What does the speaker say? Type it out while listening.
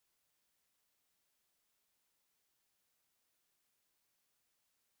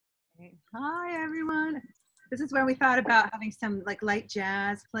Okay. Hi, everyone. This is when we thought about having some like light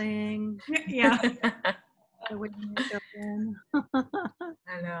jazz playing. Yeah. The wind is open.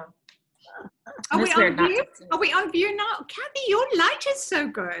 I know. Are we That's weird on not view? to see. Are we on view now? Kathy, your light is so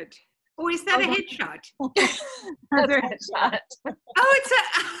good. Or is that a headshot? That's a headshot. Oh,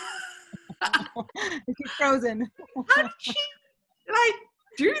 it's She's frozen. how did she like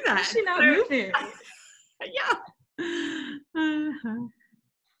do that? Is she not moving? Yeah.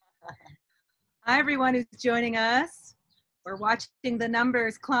 Hi, everyone who's joining us. We're watching the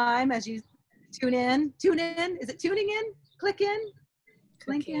numbers climb as you tune in. Tune in. Is it tuning in? Click in.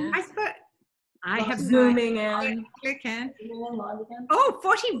 Click in. I suppose I have Zooming in. Click in. Oh,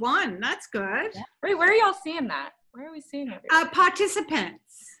 41. That's good. Yeah. Wait, where are y'all seeing that? Where are we seeing everything?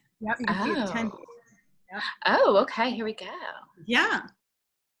 Participants. Yep, you can see attendees. Oh, okay. Here we go. Yeah.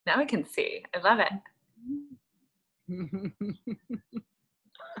 Now we can see. I love it.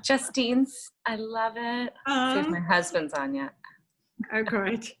 Justine's. I love it. See if my husband's on yet. Oh,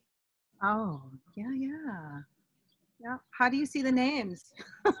 great. Oh, yeah. How do you see the names?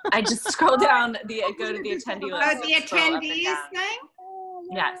 I just scroll down go to the attendee list. Oh, the and scroll up and attendees down. thing? Oh,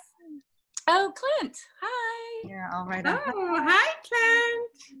 Yes. Oh, Clint. Hi. Yeah, all right. up. Oh, hi,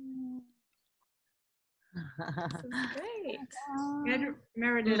 Clint. This is great. Good.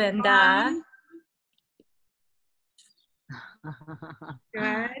 Meredith. Linda. Good.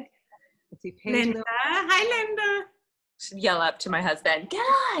 Let's see, Paige Linda. Hi, Linda. Should yell up to my husband. Get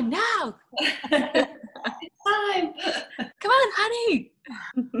on now. Time. Come on, honey.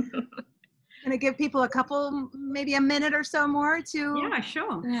 Gonna give people a couple, maybe a minute or so more to. Yeah,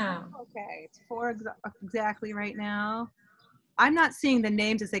 sure. Yeah. Okay, it's 4 exactly right now. I'm not seeing the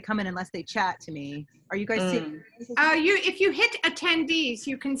names as they come in unless they chat to me. Are you guys seeing? If you hit attendees,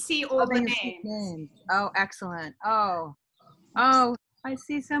 you can see all the then you see names. Oh, excellent. Oh, I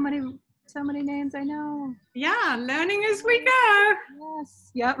see so many names. I know. Yeah, learning as we go.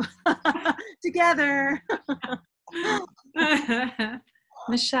 Yes. Yep. Together.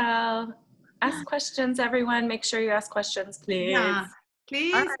 Michelle, ask questions, everyone. Make sure you ask questions, please. Yeah,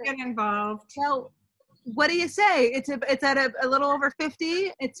 please All right. get involved. Well, what do you say? It's at a little over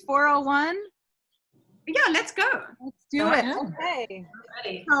 50. It's 4:01. Yeah, let's go. Let's do Go it. ahead. Okay.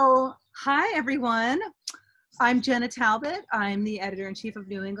 Ready. So, hi everyone. I'm Jenna Talbot. I'm the editor-in-chief of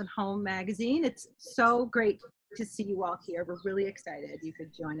New England Home Magazine. It's so great to see you all here. We're really excited you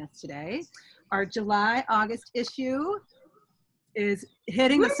could join us today. Our July-August issue is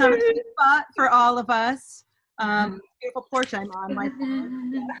hitting the summer sweet spot for all of us. Beautiful porch I'm on, my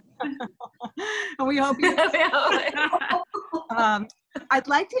and we hope you. I'd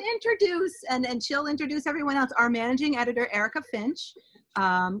like to introduce, and she'll introduce everyone else, our managing editor, Erika Finch.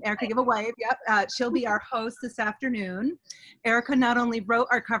 Erika, give a wave. Yep. She'll be our host this afternoon. Erika not only wrote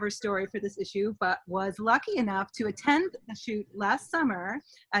our cover story for this issue, but was lucky enough to attend the shoot last summer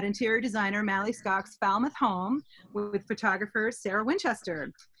at interior designer Mally Skok's Falmouth home with photographer Sarah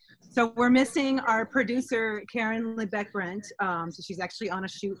Winchester. So we're missing our producer, Karen Lebeck-Brent. So she's actually on a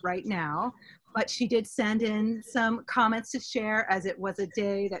shoot right now. But she did send in some comments to share, as it was a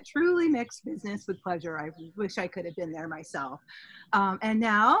day that truly mixed business with pleasure. I wish I could have been there myself. And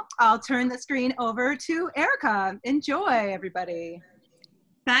now I'll turn the screen over to Erika. Enjoy, everybody.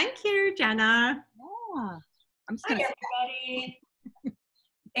 Thank you, Jenna. Yeah. I'm just Hi, gonna everybody.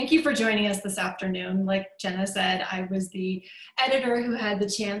 Thank you for joining us this afternoon. Like Jenna said, I was the editor who had the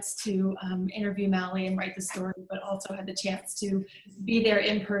chance to interview Mally and write the story, but also had the chance to be there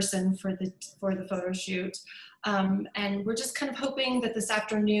in person for the photo shoot. And we're just kind of hoping that this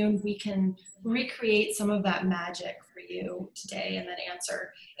afternoon we can recreate some of that magic for you today, and then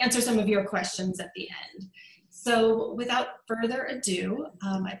answer some of your questions at the end. So without further ado,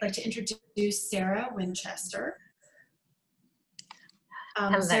 I'd like to introduce Sarah Winchester.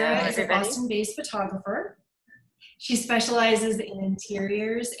 Hello, Sarah is a everybody. Boston-based photographer. She specializes in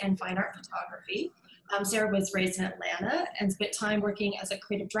interiors and fine art photography. Sarah was raised in Atlanta and spent time working as a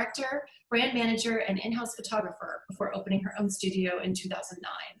creative director, brand manager, and in-house photographer before opening her own studio in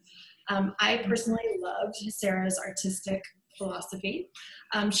 2009. I personally loved Sarah's artistic philosophy.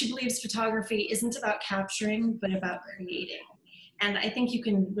 She believes photography isn't about capturing, but about creating. And I think you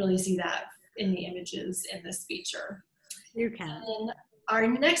can really see that in the images in this feature. You can. And our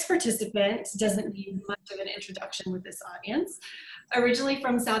next participant doesn't need much of an introduction with this audience. Originally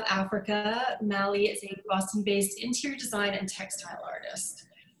from South Africa, Mally is a Boston-based interior design and textile artist.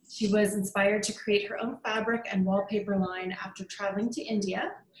 She was inspired to create her own fabric and wallpaper line after traveling to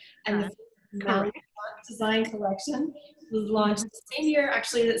India, and the Mally design collection was launched the same year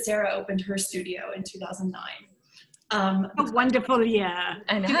actually that Sarah opened her studio in 2009. A wonderful year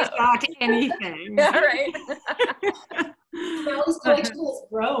I know. to start anything. Yeah, right. Mally's collection has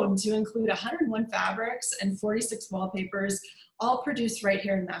grown to include 101 fabrics and 46 wallpapers, all produced right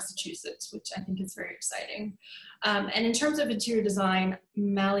here in Massachusetts, which I think is very exciting. And in terms of interior design,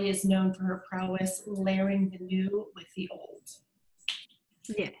 Mally is known for her prowess layering the new with the old.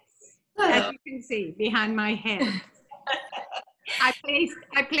 Yes, as you can see behind my head. I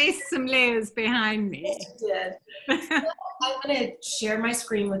placed some layers behind me. Yes, you did. So I'm going to share my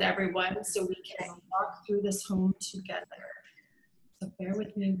screen with everyone so we can walk through this home together. So bear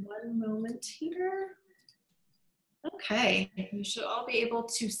with me one moment here. Okay, you should all be able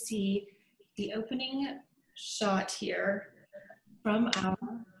to see the opening shot here from our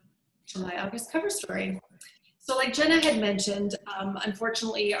July-August cover story. So like Jenna had mentioned,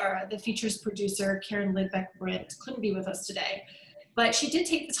 unfortunately the features producer, Karen Lidbeck-Brent, couldn't be with us today. But she did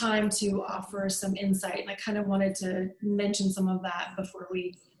take the time to offer some insight, and I kind of wanted to mention some of that before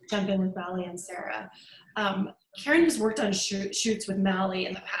we jump in with Mally and Sarah. Karen has worked on shoots with Mally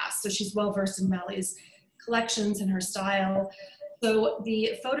in the past, so she's well versed in Mally's collections and her style. So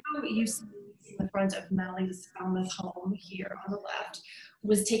the photo you see in the front of Mally's Falmouth home here on the left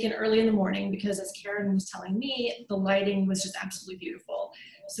was taken early in the morning because, as Karen was telling me, the lighting was just absolutely beautiful.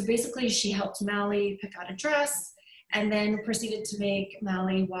 So basically she helped Mally pick out a dress and then proceeded to make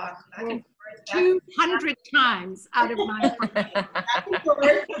Mally walk back and forth. 200 times out of my back and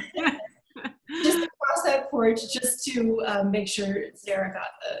forth. Just across that porch, just to make sure Sarah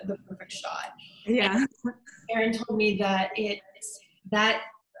got the perfect shot. Yeah. And Erin told me that that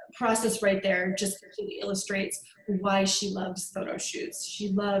process right there just completely illustrates why she loves photo shoots. She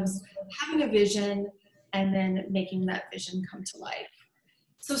loves having a vision and then making that vision come to life.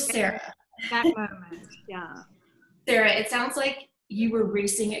 So Sarah. That moment, yeah. Sarah, it sounds like you were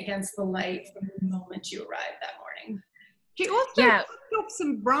racing against the light from the moment you arrived that morning. She also took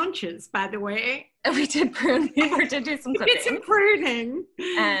some branches, by the way. We did prune. We did do some clipping. It's some pruning.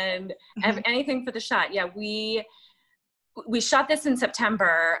 And anything for the shot. Yeah, we shot this in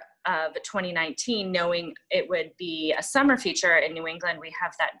September of 2019, knowing it would be a summer feature in New England. We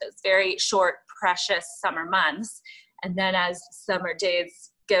have those very short, precious summer months. And then as summer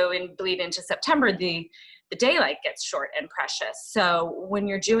days go and bleed into September, the daylight gets short and precious. So when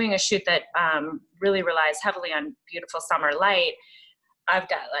you're doing a shoot that really relies heavily on beautiful summer light, I've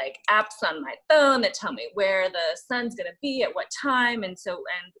got like apps on my phone that tell me where the sun's gonna be at what time. And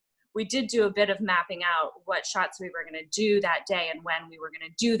we did do a bit of mapping out what shots we were gonna do that day and when we were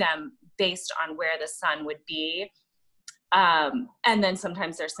gonna do them based on where the sun would be. And then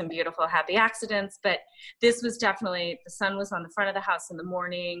sometimes there's some beautiful happy accidents, but this was definitely, the sun was on the front of the house in the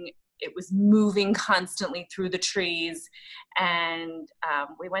morning. It was moving constantly through the trees, and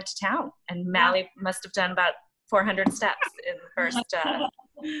we went to town, and Mally must have done about 400 steps in the first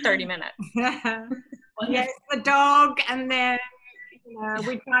 30 minutes. Yes, the dog, and then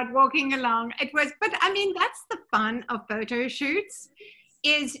we tried walking along. But I mean, that's the fun of photo shoots,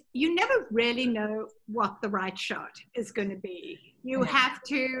 is you never really know what the right shot is going to be. You have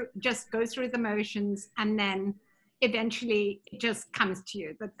to just go through the motions, and then eventually it just comes to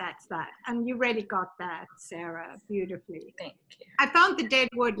you that that's that. And you really got that, Sarah, beautifully. Thank you. I found the dead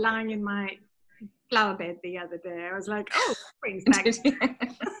wood lying in my flower bed the other day. I was like, oh, brings back.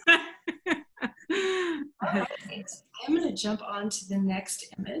 All right. I'm going to jump on to the next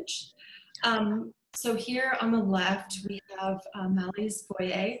image. So here on the left, we have Mally's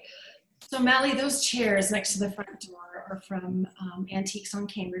foyer. So Mally, those chairs next to the front door are from Antiques on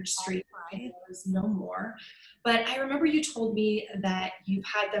Cambridge Street. There's no more. But I remember you told me that you've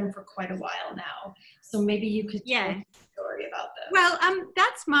had them for quite a while now. So maybe you could tell me a story about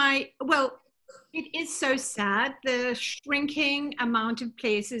them. Well, it is so sad, the shrinking amount of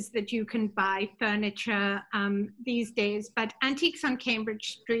places that you can buy furniture these days. But Antiques on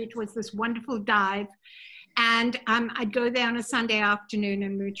Cambridge Street was this wonderful dive. And I'd go there on a Sunday afternoon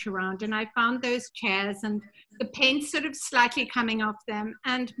and mooch around, and I found those chairs and the paint sort of slightly coming off them.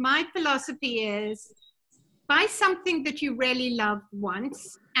 And my philosophy is, buy something that you really love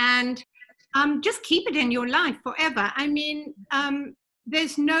once and just keep it in your life forever. I mean,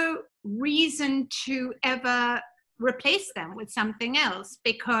 there's no reason to ever replace them with something else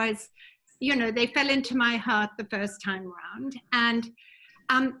because, they fell into my heart the first time around. And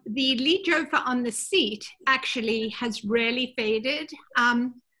the lead jofa on the seat actually has really faded,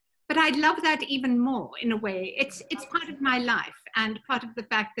 but I love that even more in a way. It's part of my life and part of the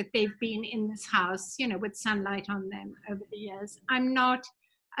fact that they've been in this house, with sunlight on them over the years. I'm not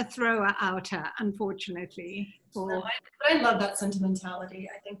a thrower-outer, unfortunately. No, I love that sentimentality.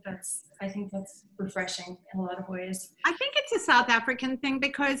 I think that's refreshing in a lot of ways. I think it's a South African thing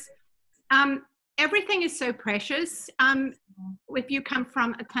because everything is so precious. If you come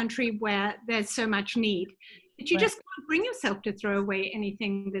from a country where there's so much need, that you just can't bring yourself to throw away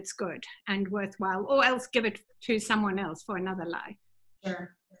anything that's good and worthwhile, or else give it to someone else for another life.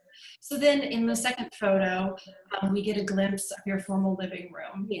 Sure. So then in the second photo, we get a glimpse of your formal living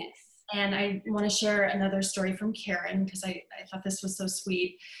room. Yes. And I want to share another story from Karen because I thought this was so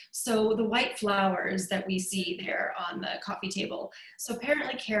sweet. So the white flowers that we see there on the coffee table. So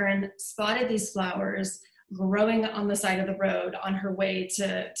apparently Karen spotted these flowers growing on the side of the road on her way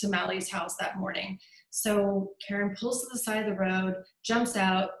to Mally's house that morning. So Karen pulls to the side of the road, jumps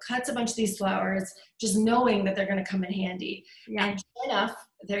out, cuts a bunch of these flowers, just knowing that they're going to come in handy. Yeah. And sure enough,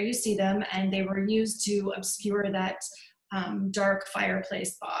 there you see them, and they were used to obscure that dark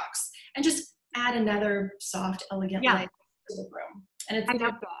fireplace box and just add another soft, elegant light to the room. And it's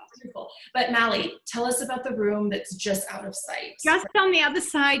beautiful. But Mally, tell us about the room that's just out of sight. Just on the other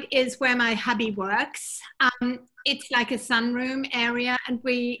side is where my hubby works. It's like a sunroom area, and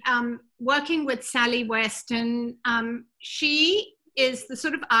we working with Sally Weston. She is the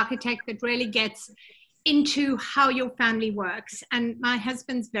sort of architect that really gets into how your family works. And my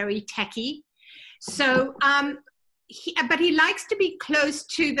husband's very techie. So, but he likes to be close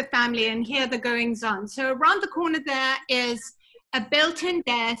to the family and hear the goings on. So around the corner there is a built-in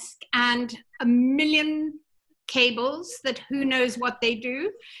desk and a million cables that who knows what they do,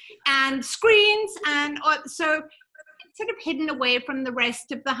 and screens, and so it's sort of hidden away from the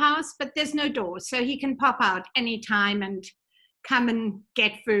rest of the house, but there's no door, so he can pop out anytime and come and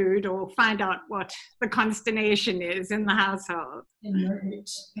get food or find out what the consternation is in the household.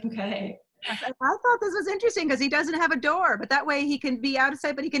 Okay. I thought this was interesting because he doesn't have a door, but that way he can be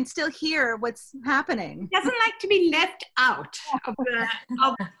outside, but he can still hear what's happening. He doesn't like to be left out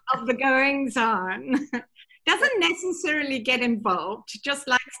of the goings on. Doesn't necessarily get involved, just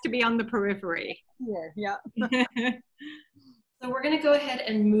likes to be on the periphery. Yeah. So we're going to go ahead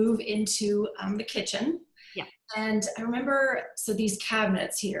and move into the kitchen. Yeah. And I remember, so these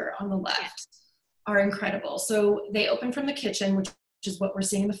cabinets here on the left are incredible. So they open from the kitchen, which is what we're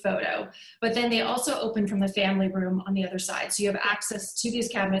seeing in the photo, but then they also open from the family room on the other side. So you have access to these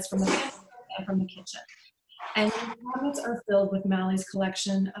cabinets from the family room and from the kitchen. And the cabinets are filled with Mally's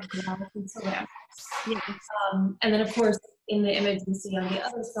collection of glass and ceramics. Yes. And then of course, in the image we see on the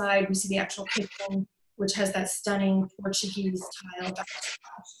other side, we see the actual kitchen, which has that stunning Portuguese tile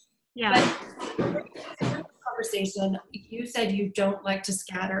backsplash. Yeah. But conversation, you said you don't like to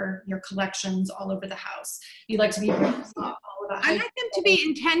scatter your collections all over the house. You like to be all about. I like them to be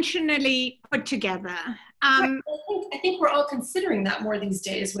intentionally put together. I think we're all considering that more these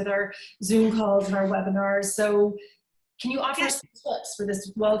days with our Zoom calls and our webinars. So can you offer some tips for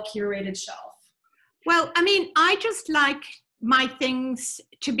this well-curated shelf? Well, I mean, I just like my things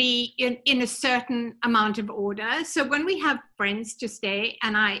to be in a certain amount of order. So when we have friends to stay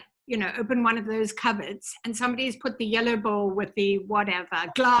and I open one of those cupboards and somebody's put the yellow bowl with the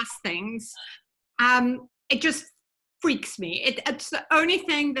whatever glass things, it just freaks me. It's the only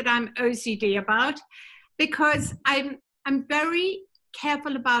thing that I'm OCD about, because I'm very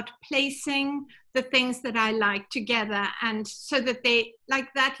careful about placing the things that I like together, and so that they, like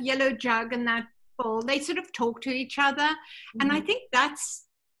that yellow jug and that bowl, they sort of talk to each other. Mm-hmm. And I think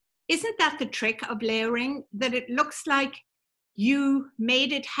isn't that the trick of layering, that it looks like you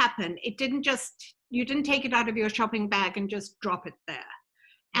made it happen. You didn't take it out of your shopping bag and just drop it there.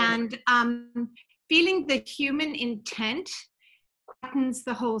 Mm-hmm. And feeling the human intent buttons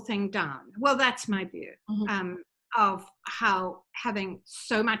the whole thing down. Well, that's my view. Mm-hmm. Of how having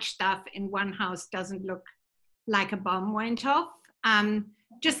so much stuff in one house doesn't look like a bomb went off.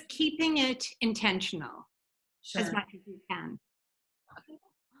 Just keeping it intentional as much as you can.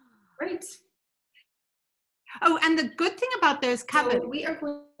 Great. Oh, and the good thing about those cupboards, so we are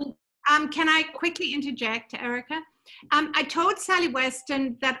going. Can I quickly interject, Erika? I told Sally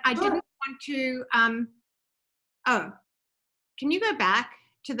Weston that I didn't want to. Can you go back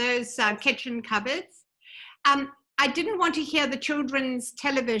to those kitchen cupboards? I didn't want to hear the children's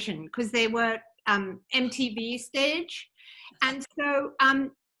television because they were MTV stage. And so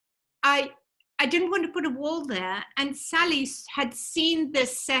I didn't want to put a wall there. And Sally had seen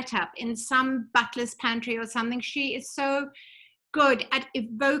this setup in some butler's pantry or something. She is so good at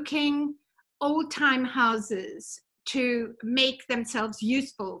evoking old-time houses to make themselves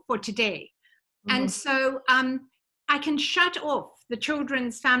useful for today. Mm-hmm. And so I can shut off the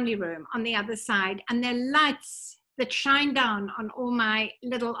children's family room on the other side, and their lights that shine down on all my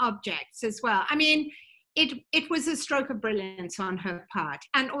little objects as well. I mean, it was a stroke of brilliance on her part.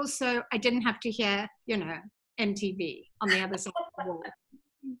 And also, I didn't have to hear, you know, MTV on the other side of the wall.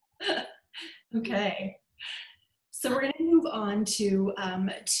 Okay. So we're going to move on to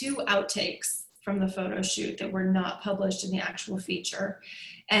 2 outtakes from the photo shoot that were not published in the actual feature.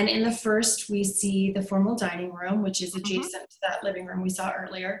 And in the first, we see the formal dining room, which is adjacent to that living room we saw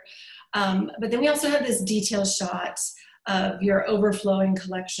earlier. But then we also have this detail shot of your overflowing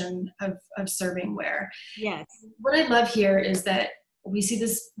collection of servingware. Yes. What I love here is that we see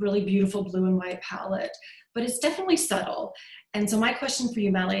this really beautiful blue and white palette, but it's definitely subtle. And so my question for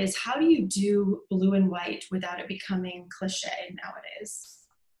you, Melly, is how do you do blue and white without it becoming cliche nowadays?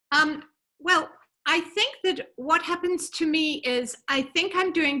 Well, I think that what happens to me is I think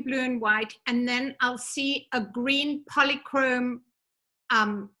I'm doing blue and white, and then I'll see a green polychrome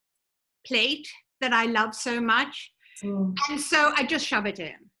plate that I love so much. And so I just shove it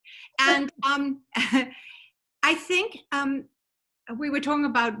in. And I think we were talking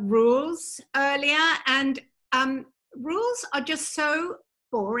about rules earlier, and rules are just so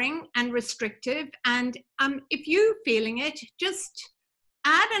boring and restrictive. And if you're feeling it, just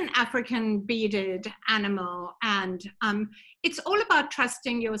add an African beaded animal. And it's all about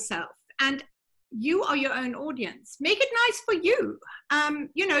trusting yourself. And you are your own audience. Make it nice for you.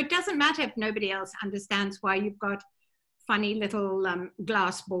 You know, it doesn't matter if nobody else understands why you've got funny little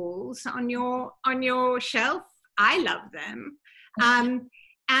glass balls on your shelf. I love them.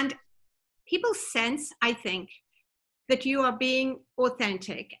 And people sense, I think, that you are being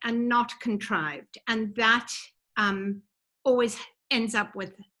authentic and not contrived. And that always ends up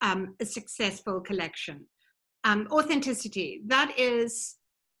with a successful collection. Authenticity, that's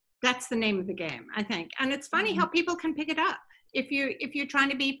the name of the game, I think. And it's funny how people can pick it up. If you're trying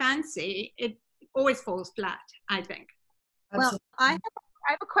to be fancy, it always falls flat, I think. Well, I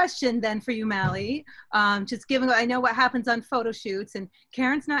have a question then for you, Mally. Just given, I know what happens on photo shoots, and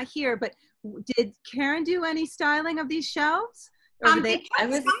Karen's not here, but did Karen do any styling of these shelves? Some things,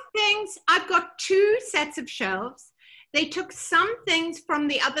 I've got 2 sets of shelves. They took some things from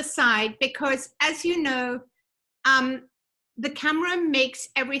the other side because, as you know, the camera makes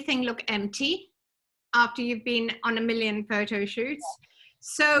everything look empty after you've been on a million photo shoots.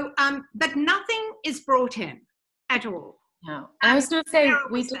 So, but nothing is brought in at all. No, I was going to say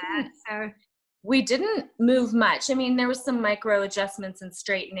we didn't move much. I mean, there was some micro adjustments and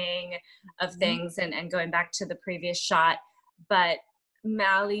straightening of things and going back to the previous shot, but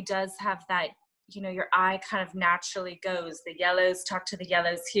Mally does have that, you know, your eye kind of naturally goes, the yellows talk to the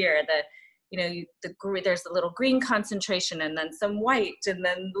yellows here, there's a little green concentration and then some white and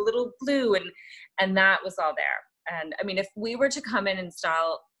then a little blue and that was all there. And I mean, if we were to come in and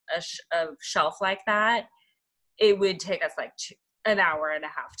style a shelf like that, it would take us like an hour and a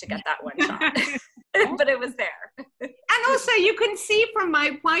half to get that one shot, but it was there. And also you can see from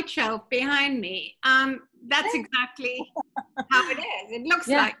my white shelf behind me, that's exactly how it is. It looks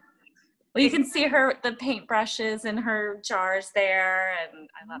like. Well, you can see the paintbrushes in her jars there, and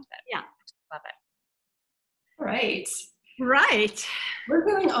I love it. Yeah. Love it. Right. We're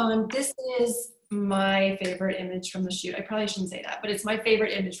going on. This is my favorite image from the shoot. I probably shouldn't say that, but it's my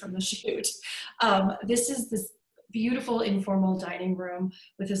favorite image from the shoot. This is this beautiful informal dining room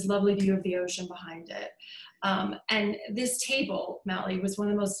with this lovely view of the ocean behind it. And this table, Mally, was one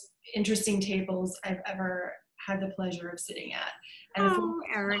of the most interesting tables I've ever had the pleasure of sitting at. And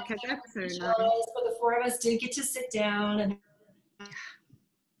Erika, that's so nice. But the 4 of us did get to sit down and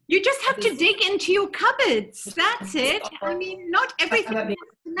you just have to dig into your cupboards. That's it. I mean, not everything has to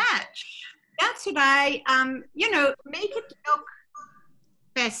match. That's what I, make it look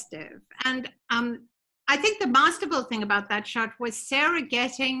festive. And I think the masterful thing about that shot was Sarah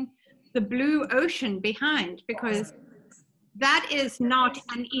getting the blue ocean behind, because that is not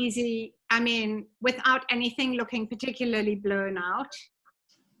an easy, without anything looking particularly blown out,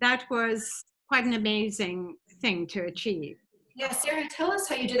 that was quite an amazing thing to achieve. Yeah, Sarah, tell us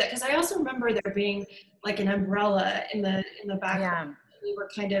how you did that, because I also remember there being like an umbrella in the background.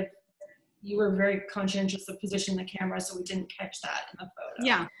 Yeah. You were very conscientious of positioning the camera so we didn't catch that in the photo.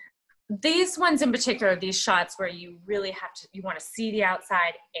 Yeah. These ones in particular, these shots where you really you want to see the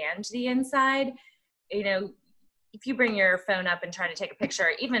outside and the inside, you know, if you bring your phone up and try to take a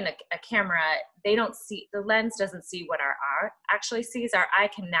picture, even a camera, the lens doesn't see what our eye actually sees. Our eye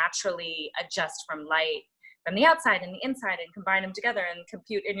can naturally adjust from light from the outside and the inside and combine them together and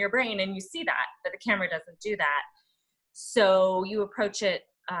compute in your brain, and you see that, but the camera doesn't do that. So you approach it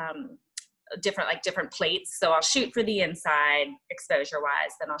different plates. So I'll shoot for the inside exposure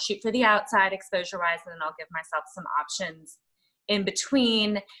wise, then I'll shoot for the outside exposure wise, and then I'll give myself some options in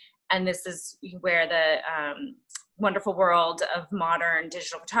between. And this is where the wonderful world of modern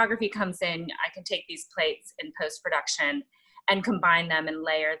digital photography comes in. I can take these plates in post-production and combine them and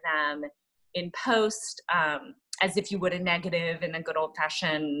layer them in post, as if you would a negative in a good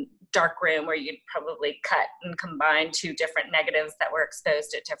old-fashioned dark room, where you'd probably cut and combine two different negatives that were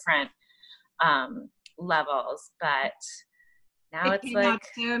exposed at different levels. But now it's like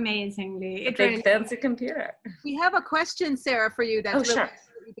so amazingly. a big fancy computer. We have a question, Sarah, for you. That's really sure.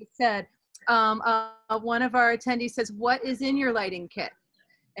 what you just said. One of our attendees says, what is in your lighting kit?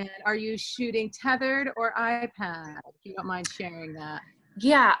 And are you shooting tethered or iPad? If you don't mind sharing that.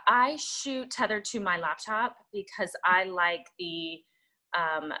 Yeah, I shoot tethered to my laptop because I like the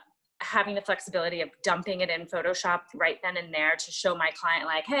having the flexibility of dumping it in Photoshop right then and there to show my client,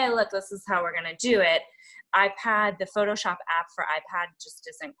 like, hey, look, this is how we're going to do it. iPad, the Photoshop app for iPad just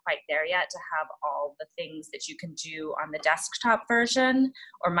isn't quite there yet to have all the things that you can do on the desktop version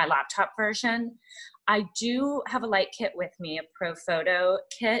or my laptop version. I do have a light kit with me, a Pro Photo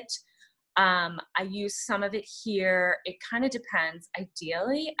kit. I use some of it here. It kind of depends.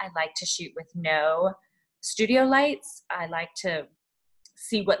 Ideally, I like to shoot with no studio lights. I like to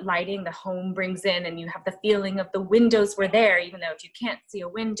see what lighting the home brings in, and you have the feeling of the windows were there, even though if you can't see a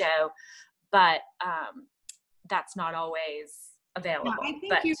window, but that's not always available. No, I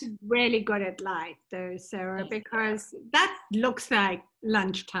think you're really good at light though, Sarah, because that looks like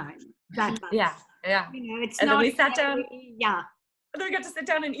lunchtime. That lunch. Yeah. You know, it's and not then we sat down. Yeah. And then we got to sit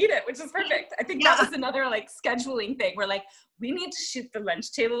down and eat it, which is perfect. I think that was another like scheduling thing. We're like, we need to shoot the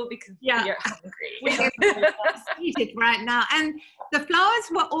lunch table because we are hungry. We're eat it right now. And the flowers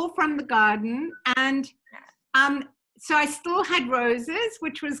were all from the garden. And so I still had roses,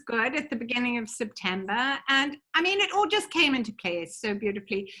 which was good at the beginning of September. And I mean, it all just came into place so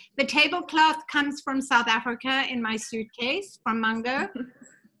beautifully. The tablecloth comes from South Africa in my suitcase from Mungo.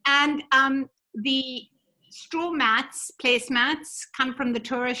 And the straw mats, placemats, come from the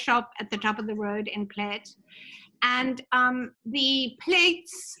tourist shop at the top of the road in Plett. And the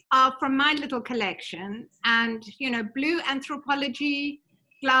plates are from my little collection. And, you know, blue anthropology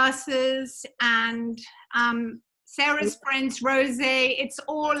glasses and Sarah's friend's rosé. It's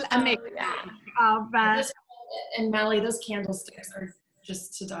all a mix of... and Mally, those candlesticks are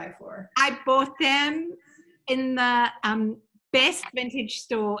just to die for. I bought them in the... best vintage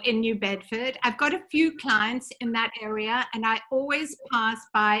store in New Bedford. I've got a few clients in that area, and I always pass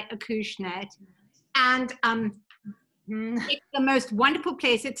by Acushnet. And it's the most wonderful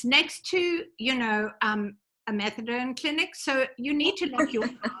place. It's next to, you know, a methadone clinic, so you need to lock your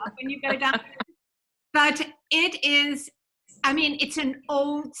car when you go down. But it is, I mean, it's an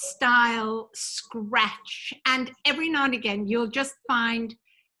old style scratch, and every now and again you'll just find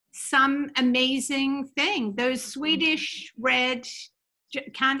some amazing thing. Those Swedish red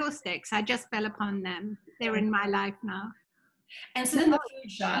candlesticks, I just fell upon them. They're in my life now. And so then the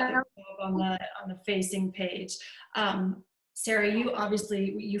food shot that we have on the facing page. Sarah, you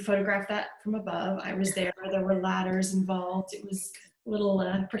obviously, you photographed that from above. I was there. There were ladders involved. It was a little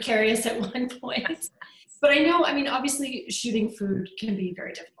precarious at one point. But I know, I mean, obviously shooting food can be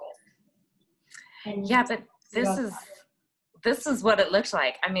very difficult. And yeah, but this is what it looked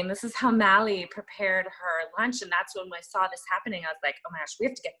like. I mean, this is how Mally prepared her lunch, and that's when I saw this happening. I was like, oh my gosh, we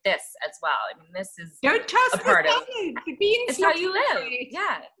have to get this as well. I mean, this is a part of it's how you live.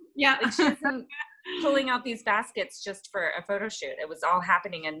 Yeah. Like, she wasn't pulling out these baskets just for a photo shoot. It was all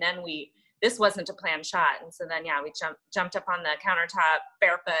happening, and then this wasn't a planned shot, and so then we jumped up on the countertop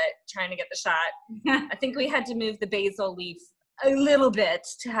barefoot trying to get the shot. I think we had to move the basil leaf a little bit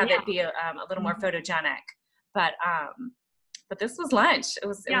to have it be a little more photogenic, but this was lunch. It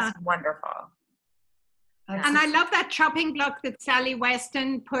was wonderful. And I love that chopping block that Sally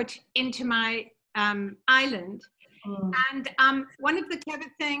Weston put into my island. And one of the clever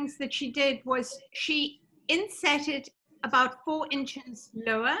things that she did was she insetted about 4 inches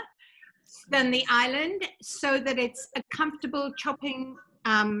lower than the island so that it's a comfortable chopping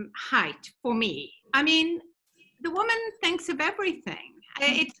height for me. I mean, the woman thinks of everything.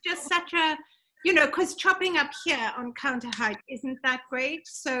 It's just such a, you know, because chopping up here on counter height isn't that great.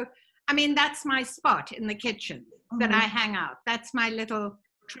 So, I mean, that's my spot in the kitchen that I hang out. That's my little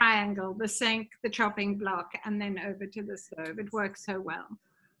triangle, the sink, the chopping block, and then over to the stove. It works so well.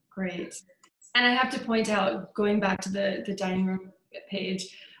 Great. And I have to point out, going back to the dining room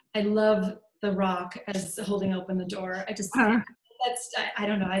page, I love the rock as holding open the door. I just, I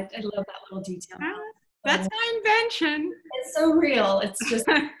don't know, I love that little detail. That's my invention. It's so real. It's just,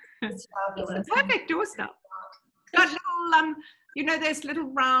 It's fabulous. Perfect doorstep. Got little, those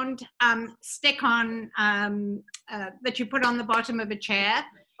little round stick-on that you put on the bottom of a chair.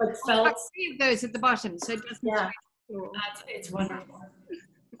 Like felt. 3 of those at the bottom, so it doesn't. Yeah, it's wonderful.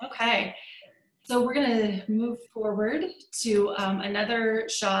 Okay, so we're gonna move forward to another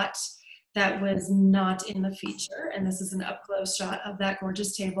shot that was not in the feature, and this is an up-close shot of that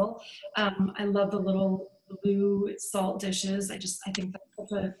gorgeous table. I love the little blue salt dishes. I think that's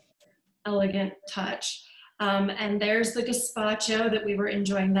such an elegant touch. And there's the gazpacho that we were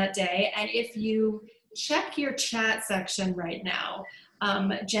enjoying that day. And if you check your chat section right now,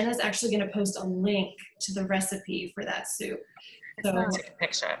 Jenna's actually going to post a link to the recipe for that soup. So take a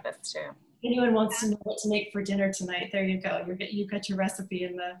picture of this too. Anyone wants to know what to make for dinner tonight, there you go. You've got your recipe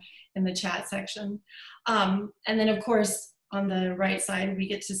in the chat section. And then of course, on the right side, we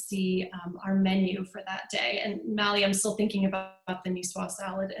get to see our menu for that day. And Mally, I'm still thinking about the niçoise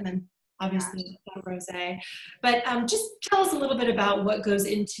salad and then obviously the rosé. But just tell us a little bit about what goes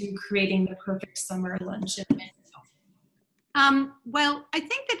into creating the perfect summer luncheon. Well, I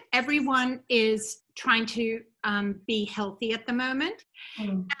think that everyone is trying to be healthy at the moment.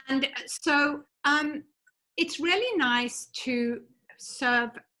 And so it's really nice to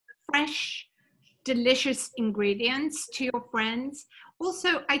serve fresh, delicious ingredients to your friends.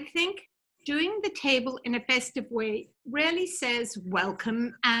 Also, I think doing the table in a festive way really says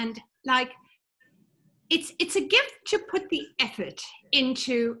welcome, and like it's a gift to put the effort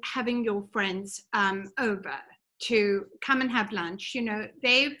into having your friends over to come and have lunch.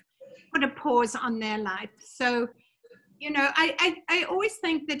 They've put a pause on their life. So, I always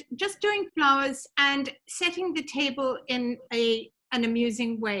think that just doing flowers and setting the table in an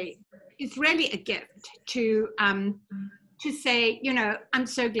amusing way is really a gift to say, I'm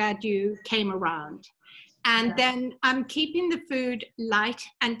so glad you came around. And then keeping the food light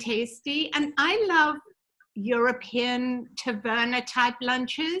and tasty. And I love European taverna type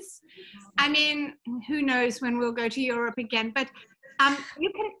lunches. I mean, who knows when we'll go to Europe again, but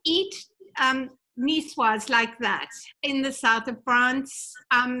you can eat niçoise like that in the south of France,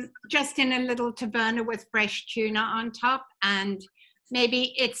 just in a little taverna with fresh tuna on top, and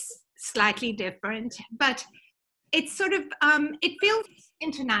maybe it's slightly different, but it's sort of, it feels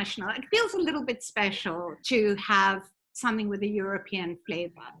international. It feels a little bit special to have something with a European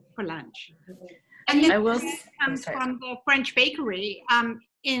flavor for lunch. And then it comes from the French bakery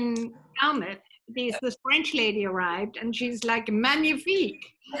in Falmouth. This French lady arrived and she's like, magnifique.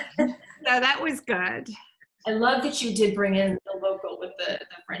 So that was good. I love that you did bring in the local with the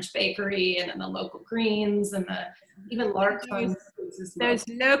French bakery and then the local greens and even lark foods. Those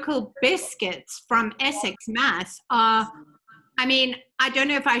local biscuits from Essex, Mass are, I mean, I don't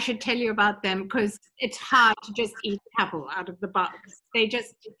know if I should tell you about them because it's hard to just eat a couple out of the box. They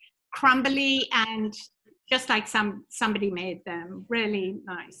just crumbly and just like somebody made them. Really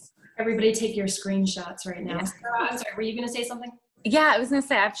nice. Everybody take your screenshots right now. Yeah. I'm sorry, were you going to say something? Yeah, I was going to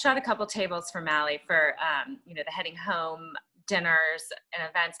say, I've shot a couple tables for Mally for, the heading home dinners and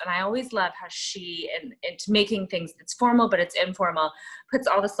events. And I always love how she, and it's making things, it's formal, but it's informal, puts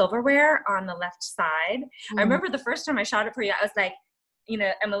all the silverware on the left side. I remember the first time I shot it for you, I was like,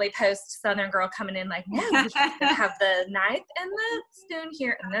 Emily Post, Southern girl coming in like, no, you should have the knife and the spoon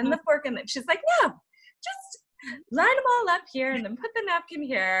here and then the fork. And then she's like, no, just line them all up here and then put the napkin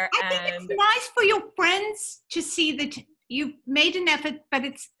here. I think it's nice for your friends to see that you've made an effort, but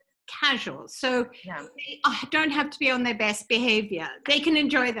it's casual. So they don't have to be on their best behavior. They can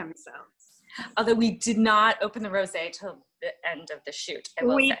enjoy themselves. Although we did not open the rosé till the end of the shoot.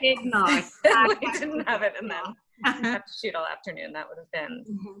 We did not. We didn't have it, and then have to shoot all afternoon. That would have been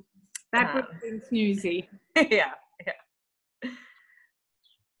that would have been snoozy. Yeah.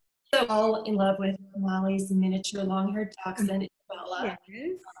 So all in love with Molly's miniature long-haired dachshund, Isabella. Yes.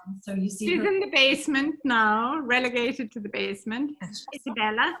 So you see she's her in the basement now, relegated to the basement.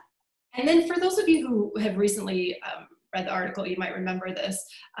 Isabella. And then for those of you who have recently read the article, you might remember this.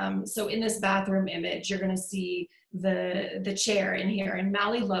 So in this bathroom image, you're going to see the chair in here. And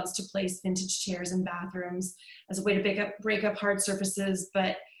Mally loves to place vintage chairs in bathrooms as a way to break up hard surfaces,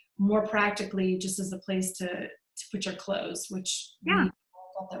 but more practically just as a place to put your clothes, which we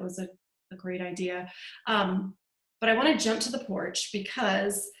thought that was a great idea. But I want to jump to the porch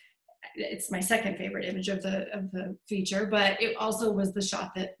because it's my second favorite image of the feature, but it also was the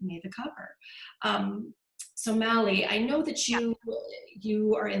shot that made the cover. So Mally, I know that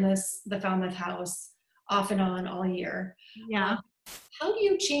you are in the Falmouth house off and on all year. Yeah. How do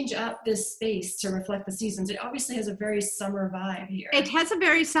you change up this space to reflect the seasons? It obviously has a very summer vibe here. It has a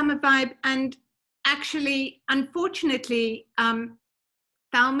very summer vibe, and actually, unfortunately,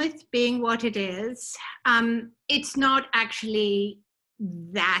 Falmouth being what it is, it's not actually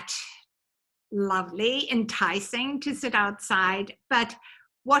that lovely, enticing to sit outside. But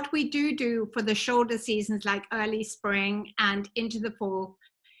what we do for the shoulder seasons, like early spring and into the fall,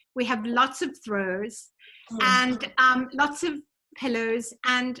 we have lots of throws and lots of pillows.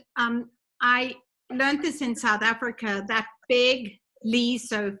 And I learned this in South Africa, that big Lee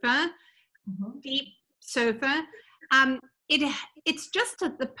sofa, deep sofa. It's just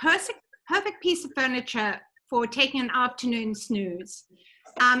the perfect piece of furniture for taking an afternoon snooze.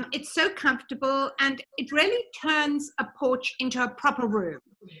 It's so comfortable, and it really turns a porch into a proper room,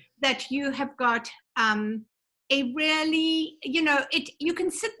 that you have got a really, you can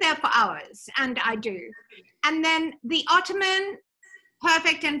sit there for hours, and I do. And then the ottoman,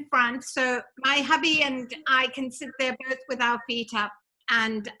 perfect in front, so my hubby and I can sit there both with our feet up.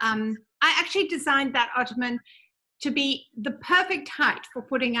 And I actually designed that ottoman to be the perfect height for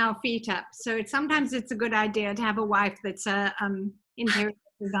putting our feet up. So sometimes it's a good idea to have a wife that's a interior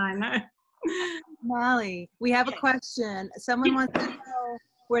designer. Molly, we have a question. Someone wants to know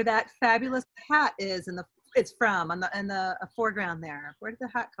where that fabulous hat is it's from in the foreground there. Where did the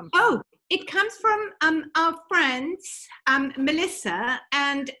hat come from? Oh, it comes from our friends, Melissa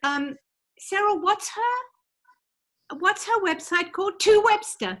and Sarah. What's her website called? To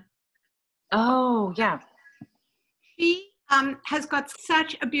Webster. Oh, yeah. She has got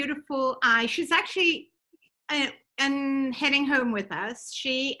such a beautiful eye. She's actually heading home with us.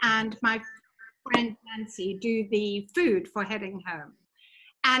 She and my friend Nancy do the food for heading home.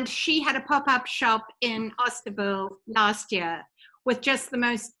 And she had a pop-up shop in Osterville last year with just the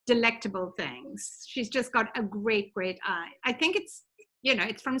most delectable things. She's just got a great, great eye. I think it's,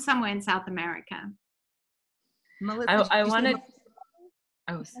 it's from somewhere in South America. Melissa, I wanted.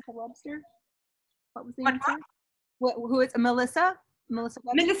 Melissa Webster? What was the answer? Who is Melissa? Melissa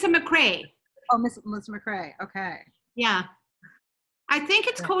Webster? Melissa McRae. Oh, Melissa McRae. Okay. Yeah. I think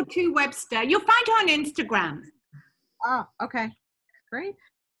it's called To Webster. You'll find her on Instagram. Oh, okay. Great.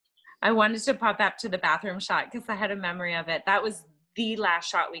 I wanted to pop back to the bathroom shot because I had a memory of it. That was the last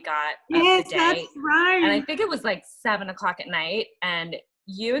shot we got of the day. That's right. And I think it was like 7 o'clock at night. And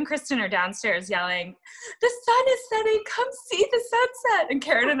you and Kristen are downstairs yelling, "The sun is setting, come see the sunset." And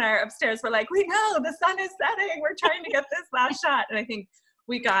Karen and I are upstairs. We're like, "We know, the sun is setting. We're trying to get this last shot." And I think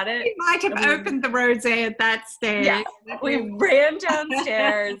we got it. We might have opened the rosé at that stage. Yeah, we ran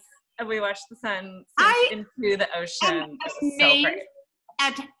downstairs and we watched the sun sink into the ocean. I'm amazed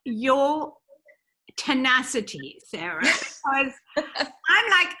at your tenacity, Sarah. Because I'm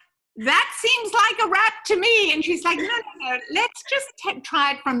like, that seems like a wrap to me. And she's like, no, let's just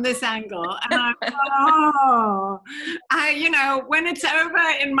try it from this angle. And I'm, when it's over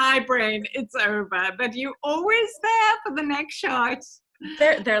in my brain, it's over. But you're always there for the next shot.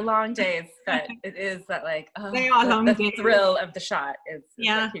 They're long days, but it is that they are long days. The thrill of the shot is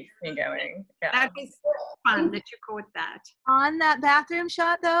what keeps me going. Yeah. That is fun that you caught that. On that bathroom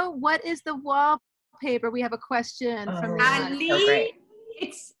shot, though, what is the wallpaper? We have a question from Lee.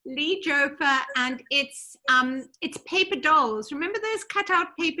 It's Lee Jofa, and it's paper dolls. Remember those cutout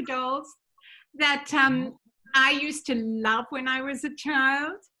paper dolls that I used to love when I was a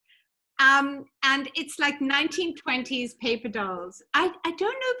child? And it's like 1920s paper dolls. I don't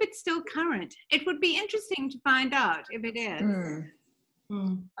know if it's still current. It would be interesting to find out if it is.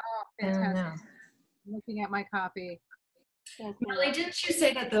 Oh, fantastic. I'm looking at my copy. Molly, didn't you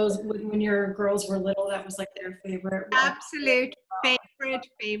say that those, when your girls were little, that was like their favorite? Absolute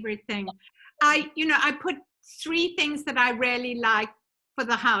favorite thing. I put 3 things that I really like for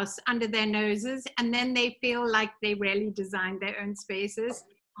the house under their noses, and then they feel like they really designed their own spaces.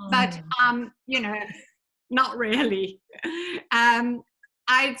 But, not really.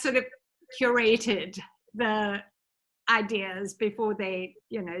 I sort of curated the ideas before they,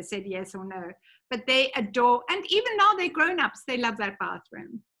 said yes or no. But they adore, and even now they're grown-ups, they love that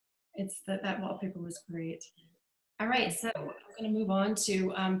bathroom. It's that wallpaper was great. All right, so I'm going to move on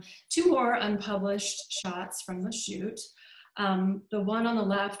to 2 more unpublished shots from the shoot. The one on the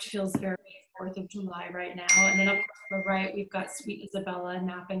left feels very 4th of July right now. And then up to the right, we've got sweet Isabella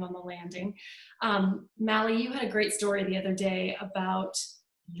napping on the landing. Mally, you had a great story the other day about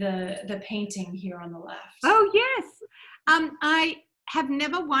the painting here on the left. Oh, yes. I have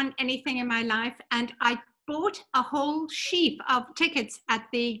never won anything in my life, and I bought a whole sheaf of tickets at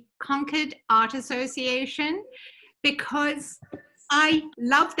the Concord Art Association because I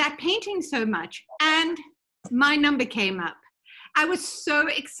love that painting so much, and my number came up. I was so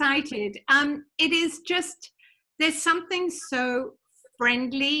excited. It is just, there's something so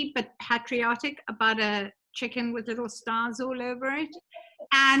friendly but patriotic about a chicken with little stars all over it.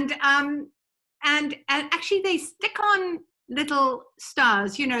 And actually they stick on little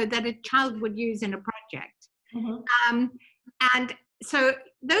stars, you know, that a child would use in a project. And so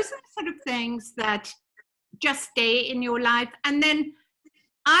those are the sort of things that just stay in your life. And then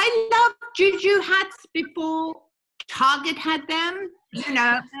I loved juju hats before Target had them, you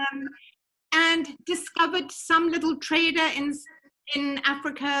know, and discovered some little trader in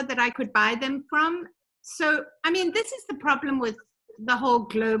Africa that I could buy them from. So, I mean, this is the problem with the whole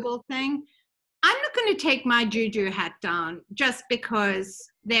global thing. I'm not going to take my juju hat down just because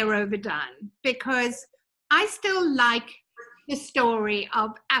they're overdone, because I still like the story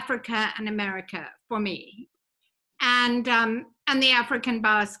of Africa and America for me, and the African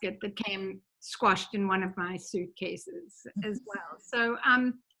basket that came squashed in one of my suitcases as well. So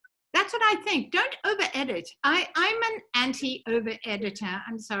that's what I think. Don't over edit. I'm an anti-over editor.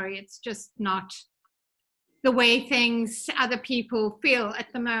 I'm sorry, it's just not the way things other people feel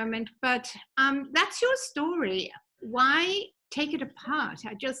at the moment, but that's your story. Why take it apart?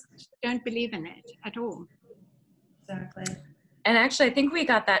 I just don't believe in it at all. Exactly. And actually, I think we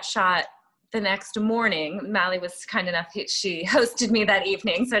got that shot the next morning. Mally was kind enough, she hosted me that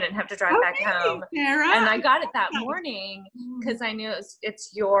evening, so I didn't have to drive back home. Sarah. And I got it that morning because I knew it's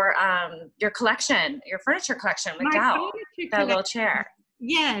your collection, your furniture collection with Dal, that little chair.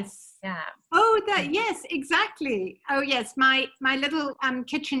 Yes. Yeah. Oh, yes, exactly. Oh, yes, my little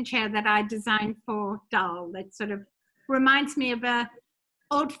kitchen chair that I designed for Dal, that sort of reminds me of a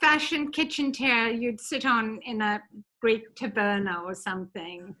old-fashioned kitchen chair you'd sit on in a Greek taberna or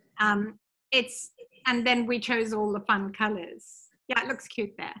something. And then we chose all the fun colors. Yeah, it looks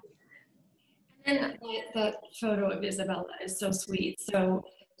cute there. And that photo of Isabella is so sweet. So,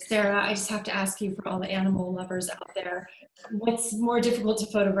 Sarah, I just have to ask you, for all the animal lovers out there, what's more difficult to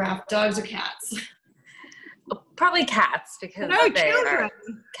photograph, dogs or cats? Probably cats, because children.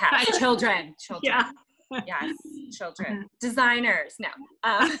 Cats. Children. Yeah. Yes, children. Designers. No.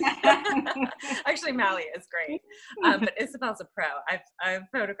 Actually, Mally is great. But Isabel's a pro. I've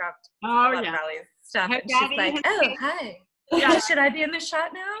photographed a lot of Mally's stuff, and she's like, "Oh, hi. Yeah, should I be in this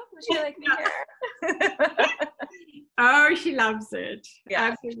shot now? Would you like me here?" Oh, she loves it. Yeah,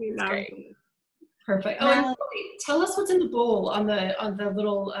 absolutely loves it. Perfect. Oh, and tell us what's in the bowl on the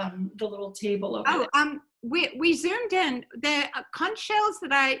little table over there. We zoomed in. There are conch shells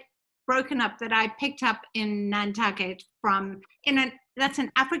that I broken up that I picked up in Nantucket that's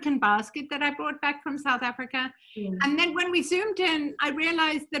an African basket that I brought back from South Africa. And then when we zoomed in, I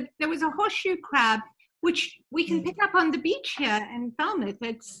realized that there was a horseshoe crab, which we can pick up on the beach here in Falmouth.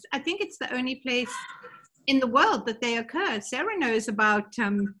 I think it's the only place in the world that they occur. Sarah knows about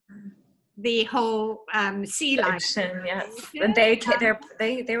the whole sea life. Yes, and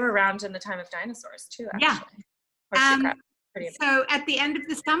they were around in the time of dinosaurs too. Actually. Yeah. So at the end of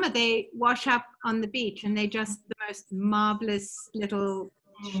the summer, they wash up on the beach, and they just the most marvelous little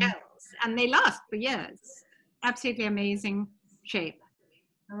shells, and they last for years. Absolutely amazing shape.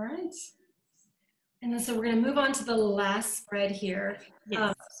 All right. And then, so we're going to move on to the last spread here.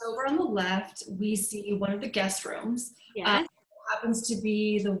 Yes. So over on the left, we see one of the guest rooms. Yes. Happens to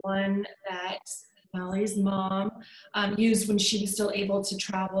be the one that Mally's mom used when she was still able to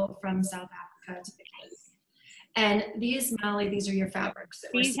travel from South Africa to England. And these, Mally, these are your fabrics.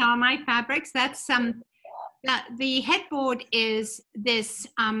 These are my fabrics. That's the headboard is this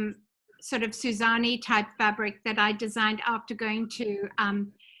sort of Suzani type fabric that I designed after going to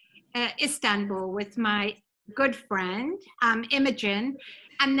Istanbul with my good friend Imogen.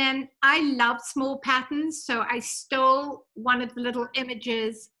 And then I love small patterns, so I stole one of the little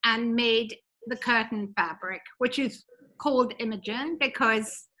images and made the curtain fabric, which is called Imogen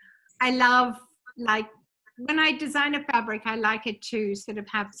because I love, like, when I design a fabric, I like it to sort of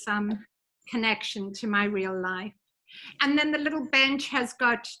have some connection to my real life. And then the little bench has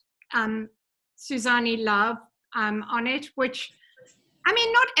got Suzani Love on it, which, I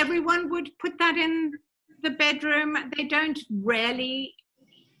mean, not everyone would put that in the bedroom. They don't really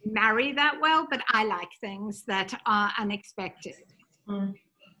marry that well, but I like things that are unexpected. And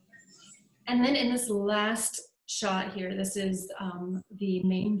then in this last shot here, this is the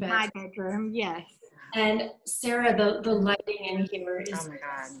main bed. My bedroom, yes. And Sarah, the lighting in here is, oh my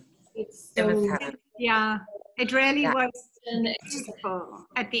God. It's so, yeah, it really was beautiful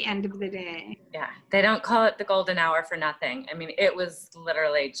at the end of the day. Yeah, they don't call it the golden hour for nothing. I mean, it was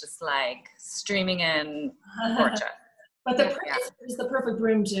literally just like streaming in gorgeous. But it was the perfect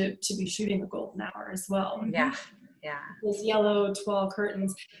room to be shooting the golden hour as well. Yeah, yeah. Those yellow toile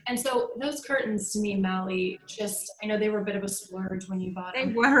curtains. And so those curtains to me, Mally, I know they were a bit of a splurge when you bought them.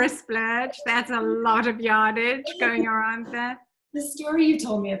 They were a splurge. That's a lot of yardage going around there. The story you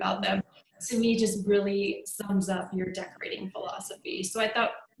told me about them, to me, just really sums up your decorating philosophy. So I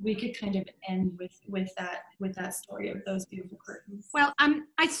thought we could kind of end with that story of those beautiful curtains. Well,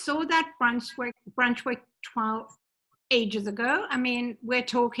 I saw that Brunswick 12 ages ago. I mean, we're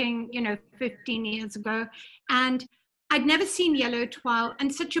talking, 15 years ago, and I'd never seen yellow toile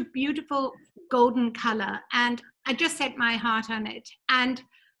and such a beautiful golden color, and I just set my heart on it. And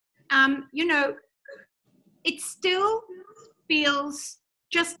it still feels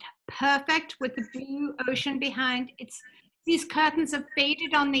just perfect with the blue ocean behind. These curtains are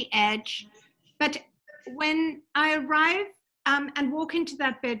faded on the edge, but when I arrive and walk into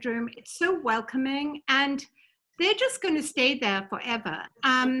that bedroom, it's so welcoming, and they're just going to stay there forever.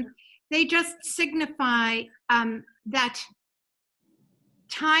 They just signify that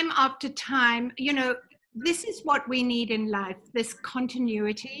time after time, this is what we need in life, this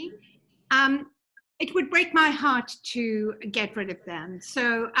continuity. It would break my heart to get rid of them.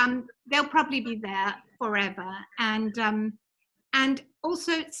 So they'll probably be there forever. And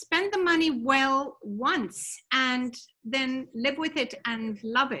also spend the money well once and then live with it and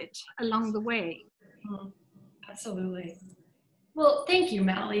love it along the way. Absolutely. Well, thank you,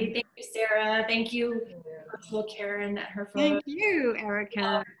 Mally. Thank you, Sarah. Thank you, virtual Karen, at her photo. Thank you,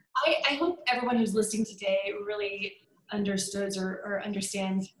 Erika. I hope everyone who's listening today really understood or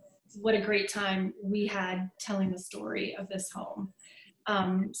understands what a great time we had telling the story of this home.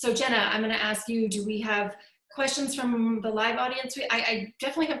 So Jenna, I'm going to ask you, do we have questions from the live audience? I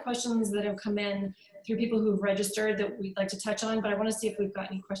definitely have questions that have come in through people who've registered that we'd like to touch on, but I want to see if we've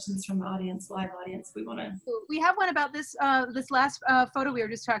got any questions from the audience, live audience. We have one about this this last photo we were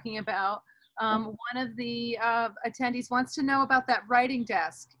just talking about. One of the attendees wants to know about that writing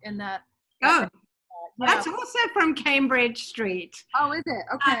desk in that. Oh, that's also from Cambridge Street. Oh, is it?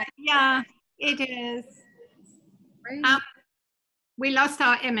 Okay. Yeah, it is. Great. We lost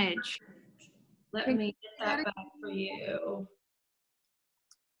our image. Let me get that back for you.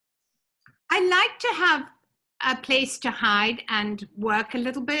 I like to have a place to hide and work a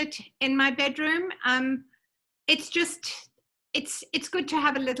little bit in my bedroom. It's good to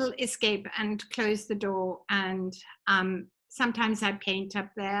have a little escape and close the door, and sometimes I paint up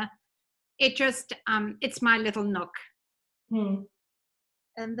there. It's my little nook.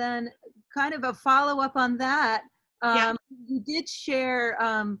 And then kind of a follow-up on that, you did share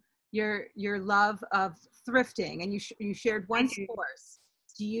your love of thrifting, and you shared one source.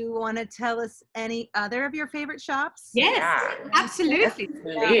 Do you want to tell us any other of your favorite shops? Yes, Yeah. absolutely.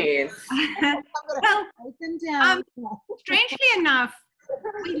 Yes, please. Well, strangely enough,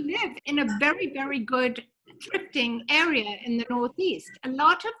 we live in a very, very good thrifting area in the Northeast. A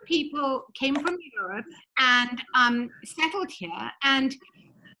lot of people came from Europe and settled here. And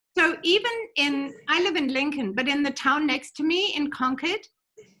so I live in Lincoln, but in the town next to me in Concord,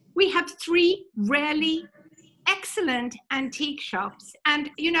 we have 3 really excellent antique shops.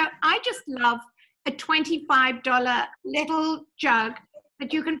 And, I just love a $25 little jug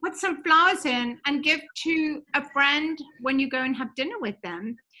that you can put some flowers in and give to a friend when you go and have dinner with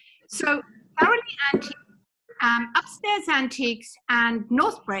them. So thoroughly antique, upstairs antiques and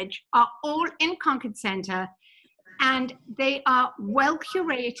Northbridge are all in Concord Center, and they are well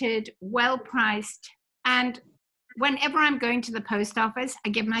curated, well priced. And whenever I'm going to the post office, I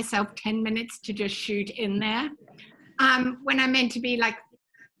give myself 10 minutes to just shoot in there when I'm meant to be like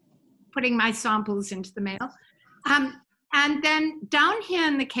putting my samples into the mail. And then down here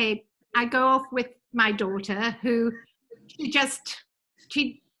in the Cape, I go off with my daughter, who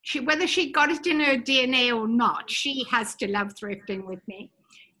she whether she got it in her DNA or not, she has to love thrifting with me.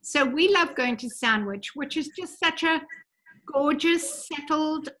 So we love going to Sandwich, which is just such a gorgeous,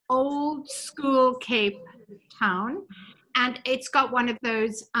 settled, old school Cape town. And it's got one of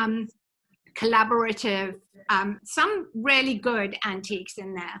those collaborative, some really good antiques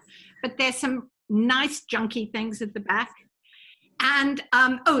in there, but there's some nice junky things at the back. And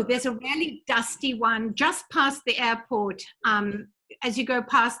there's a really dusty one just past the airport, as you go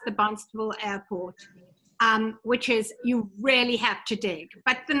past the Barnstable airport, which is, you really have to dig,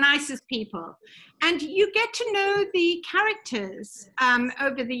 but the nicest people. And you get to know the characters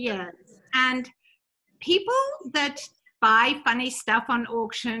over the years. And people that buy funny stuff on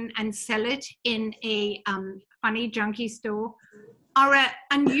auction and sell it in a funny junky store are an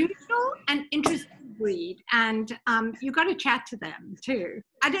unusual and interesting breed, and you got to chat to them too.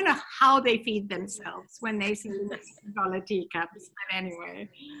 I don't know how they feed themselves when they see $6 teacups, but anyway.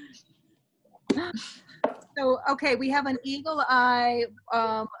 So, okay, we have an eagle eye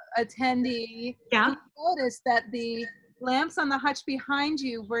attendee who noticed that the lamps on the hutch behind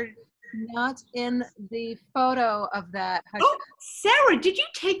you were not in the photo of that. Oh, Sarah, did you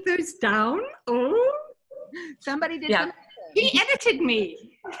take those down? Oh, Somebody did. Yeah. he edited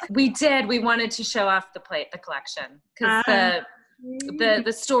me. We did. We wanted to show off the collection, because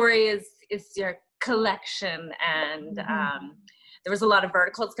the story is your collection, and there was a lot of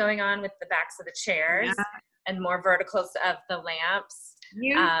verticals going on with the backs of the chairs, and more verticals of the lamps.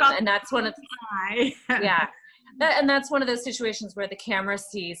 And that's one of and that's one of those situations where the camera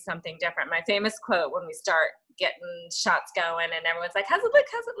sees something different. My famous quote when we start getting shots going and everyone's like, how's it look?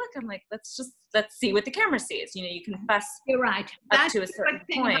 I'm like, let's see what the camera sees. You know, you can fuss. You're right. Up That's to a certain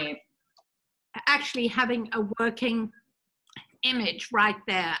point. Actually having a working image right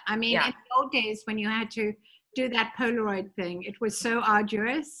there. I mean, in the old days when you had to do that Polaroid thing, it was so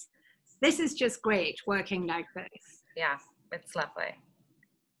arduous. This is just great working like this. Yeah, it's lovely.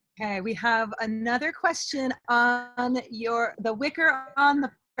 Okay, we have another question on the wicker on the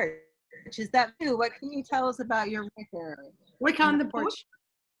porch. Is that new? What can you tell us about your wicker? Wicker on the porch?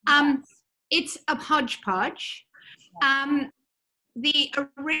 It's a hodgepodge. The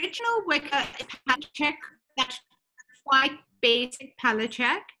original wicker is Palachek, that quite basic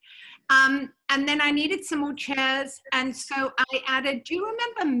Palachek. And then I needed some more chairs, and so I added, do you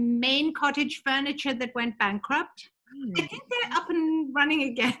remember Maine Cottage Furniture that went bankrupt? I think they're up and running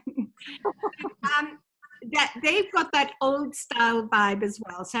again. That they've got that old style vibe as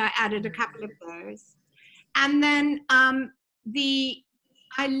well, so I added a couple of those. And then I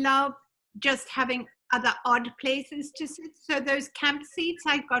love just having other odd places to sit. So those camp seats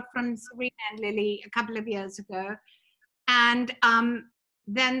I got from Serena and Lily a couple of years ago, and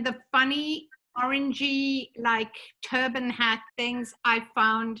then the funny orangey like turban hat things I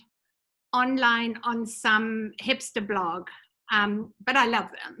found online on some hipster blog, but I love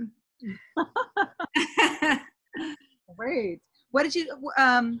them. Great. What did you,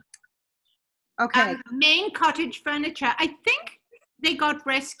 okay. Maine Cottage Furniture, I think they got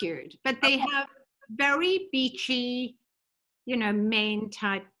rescued, but they have very beachy, you know, Maine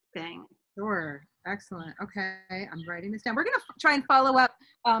type thing. Sure. Excellent. Okay. I'm writing this down. We're going to try and follow up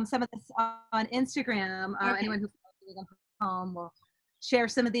some of this on Instagram. Anyone who follows home will share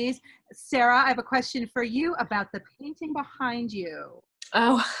some of these. Sarah, I have a question for you about the painting behind you.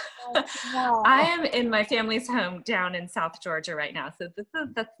 Oh, wow. I am in my family's home down in South Georgia right now. So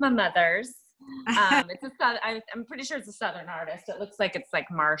that's my mother's. I'm pretty sure it's a Southern artist. It looks like it's like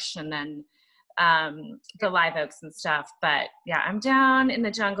marsh and then the live oaks and stuff. But yeah, I'm down in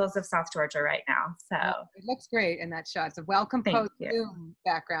the jungles of South Georgia right now. So it looks great in that shot. It's a well composed Zoom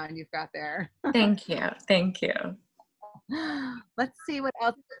background you've got there. Thank you. Thank you. Let's see what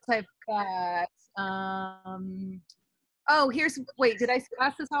else I've got. Wait, did I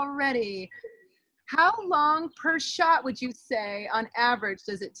ask this already? How long per shot would you say on average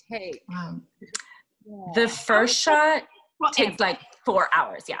does it take? The first shot takes like 4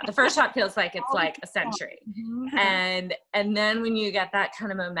 hours. Yeah, the first shot feels like it's like a century. And then when you get that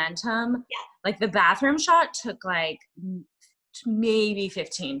kind of momentum, like the bathroom shot took like maybe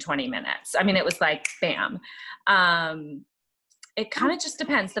 15, 20 minutes. I mean, it was like bam. It kind of just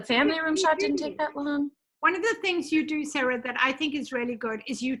depends. The family room shot didn't take that long. One of the things you do, Sarah, that I think is really good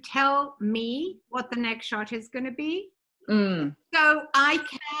is you tell me what the next shot is going to be. So I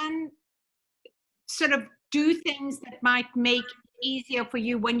can sort of do things that might make it easier for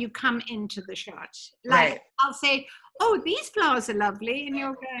you when you come into the shot. Like I'll say, oh, these flowers are lovely. And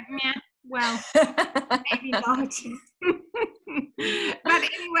you'll go, yeah, well, maybe not. But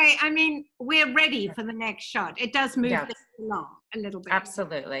anyway, I mean, we're ready for the next shot. It does move this along a little bit.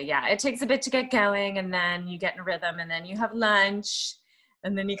 Absolutely. Yeah. It takes a bit to get going, and then you get in a rhythm, and then you have lunch,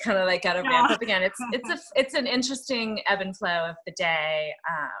 and then you kind of like got to ramp up again. It's an interesting ebb and flow of the day.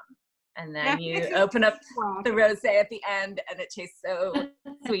 And then you open up the rosé at the end, and it tastes so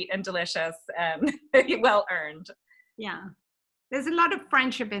sweet and delicious and well earned. Yeah. There's a lot of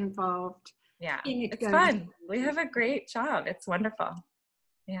friendship involved. Yeah. It's fun. We have a great job. It's wonderful.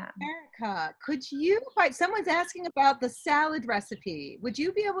 Yeah. Erika, someone's asking about the salad recipe. Would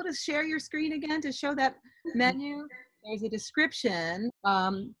you be able to share your screen again to show that menu? There's a description.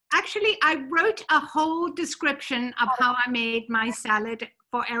 Actually, I wrote a whole description of how I made my salad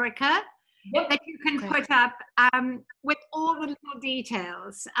for Erika that you can put up with all the little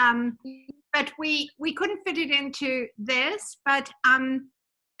details. But we couldn't fit it into this, but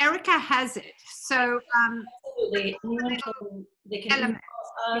Erika has it. So absolutely, they can email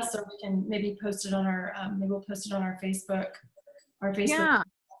us, or we can maybe post it on our maybe we'll post it on our Facebook after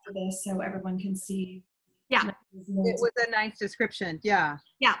this, so everyone can see. Yeah, it was a nice description. Yeah.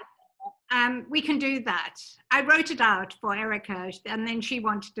 we can do that. I wrote it out for Erika, and then she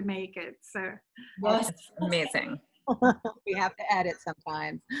wanted to make it. So Yes. That's amazing. We have to edit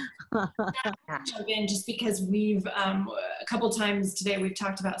sometimes. Jump in just because we've a couple times today we've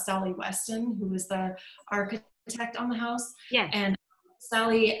talked about Sally Weston, who was the architect on the house. yes. And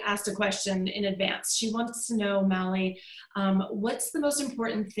Sally asked a question in advance. She wants to know, Mally, what's the most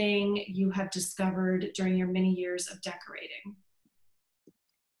important thing you have discovered during your many years of decorating?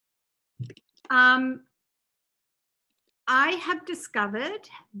 I have discovered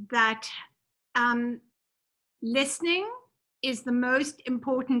that listening is the most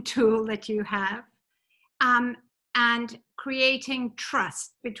important tool that you have, and creating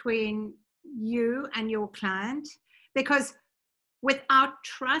trust between you and your client, because without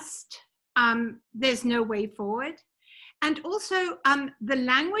trust, there's no way forward. And also the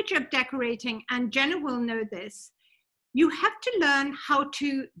language of decorating, and Jenna will know this, you have to learn how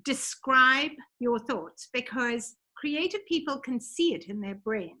to describe your thoughts, because creative people can see it in their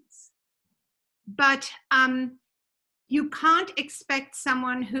brains. But you can't expect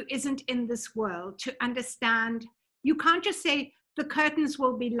someone who isn't in this world to understand. You can't just say, the curtains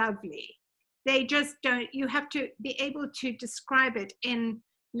will be lovely. They just don't. You have to be able to describe it in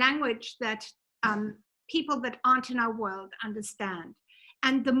language that people that aren't in our world understand.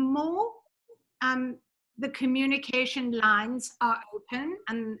 And the more the communication lines are open,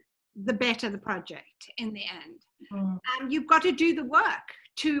 and the better the project in the end. You've got to do the work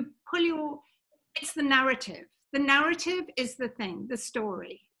to pull it's the narrative. The narrative is the thing, the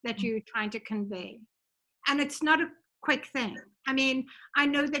story that you're trying to convey. And it's not a quick thing. I mean, I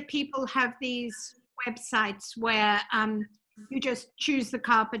know that people have these websites where you just choose the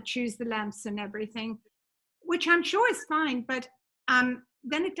carpet, choose the lamps and everything, which I'm sure is fine, but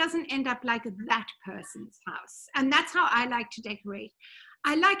then it doesn't end up like that person's house. And that's how I like to decorate.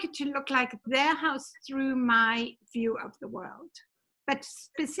 I like it to look like their house through my view of the world, but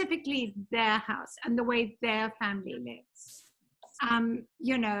specifically their house and the way their family lives.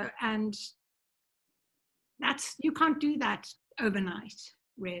 You know, and you can't do that overnight,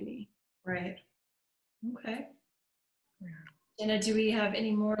 really. Right. Okay. Jenna, do we have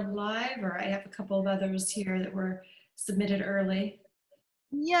any more live? Or I have a couple of others here that were submitted early.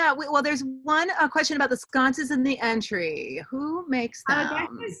 Yeah, well, there's one question about the sconces in the entry. Who makes them?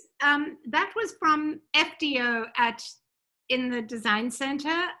 That was from FDO in the design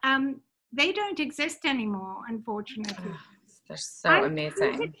center. They don't exist anymore, unfortunately. They're so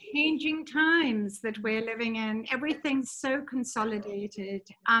amazing. These are changing times that we're living in. Everything's so consolidated.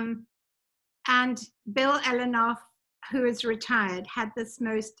 And Bill Elenoff, who is retired, had this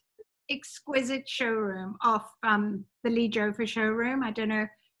most exquisite showroom off the Lee Jofer showroom. I don't know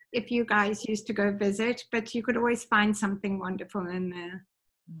if you guys used to go visit, but you could always find something wonderful in there.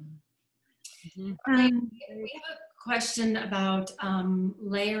 We have a question about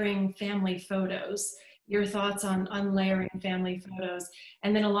layering family photos. Your thoughts on layering family photos,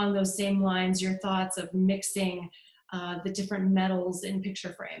 and then along those same lines, your thoughts of mixing the different metals in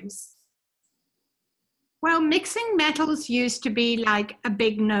picture frames. Well, mixing metals used to be like a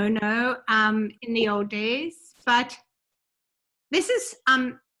big no-no in the old days, but this is,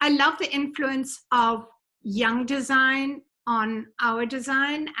 I love the influence of young design on our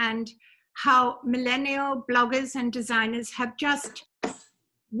design, and how millennial bloggers and designers have just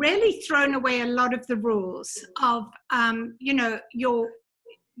really thrown away a lot of the rules of, you know,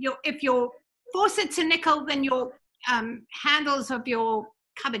 if your faucet's a nickel, then your handles of your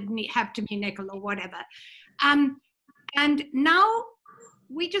cupboard have to be nickel or whatever. And now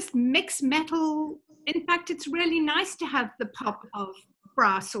we just mix metal. In fact, it's really nice to have the pop of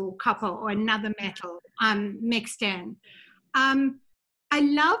brass or copper or another metal mixed in. I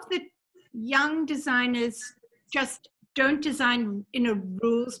love that young designers just don't design in a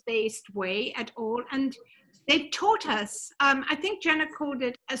rules-based way at all. And they've taught us, I think Jenna called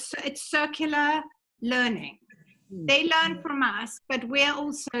it, it's circular learning. They learn from us, but we're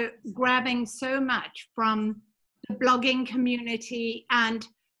also grabbing so much from the blogging community and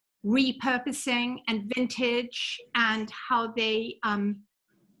repurposing and vintage, and how they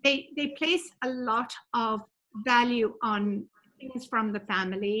place a lot of value on things from the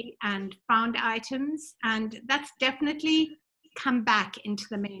family and found items, and that's definitely come back into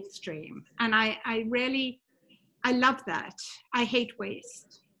the mainstream. And I love that. I hate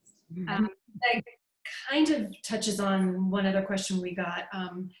waste. That kind of touches on one other question we got.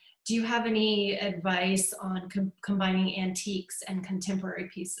 Do you have any advice on combining antiques and contemporary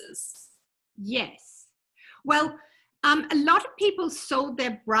pieces? Yes. Well, a lot of people sold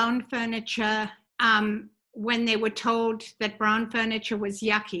their brown furniture when they were told that brown furniture was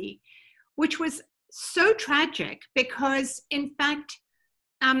yucky. which was so tragic because, in fact,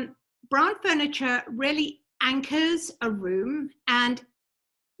 brown furniture really anchors a room, and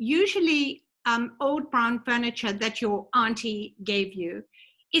usually old brown furniture that your auntie gave you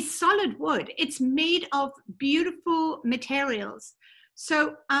is solid wood. It's made of beautiful materials.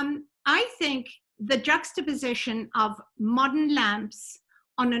 So I think the juxtaposition of modern lamps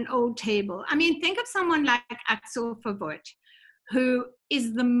on an old table. I mean, think of someone like Axel Verwoerd, who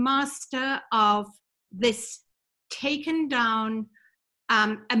is the master of this taken down,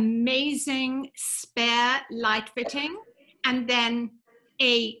 amazing spare light fitting, and then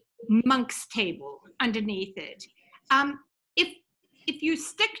a monk's table underneath it. If you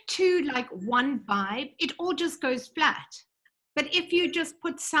stick to like one vibe, it all just goes flat. But if you just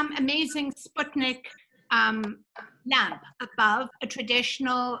put some amazing Sputnik lamp above a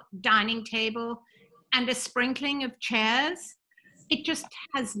traditional dining table and a sprinkling of chairs, it just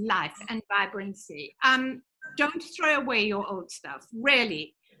has life and vibrancy. Don't throw away your old stuff,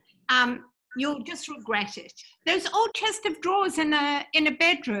 really. You'll just regret it. Those old chest of drawers in a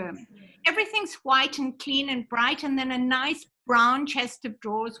bedroom, everything's white and clean and bright, and then a nice brown chest of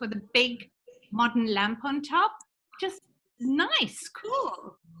drawers with a big modern lamp on top. Just nice,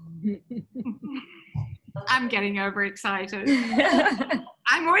 cool. I'm getting overexcited.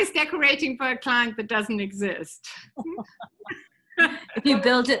 I'm always decorating for a client that doesn't exist. If you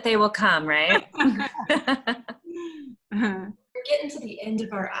build it, they will come, right? We're getting to the end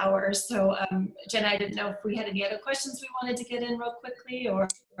of our hour, so Jen, I didn't know if we had any other questions we wanted to get in real quickly, or...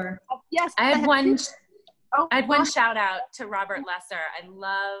 Yes, I had one shout out to Robert Lesser. I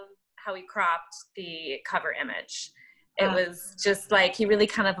love how he cropped the cover image. It was just like, he really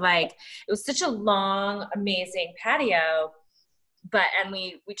kind of like, it was such a long, amazing patio, and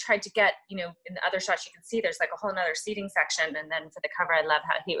we tried to get, you know, in the other shots you can see there's like a whole nother seating section, and then for the cover I love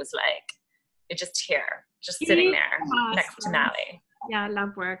how he was like, it just here, just sitting there next to Mally. Yeah, I love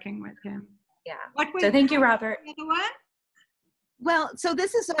working with him. Yeah. So thank you, Robert. The other one? Well, so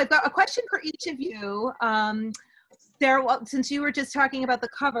I've got a question for each of you. Since you were just talking about the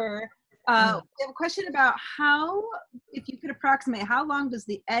cover, we have a question about how, if you could approximate, how long does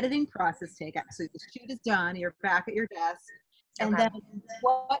the editing process take? So the shoot is done, you're back at your desk, and then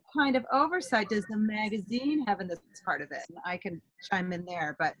what kind of oversight does the magazine have in this part of it? I can chime in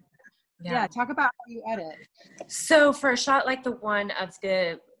there, but yeah, talk about how you edit. So for a shot like the one of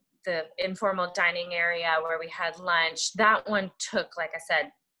the informal dining area where we had lunch, that one took, like I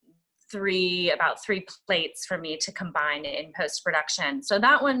said, about three plates for me to combine in post-production. So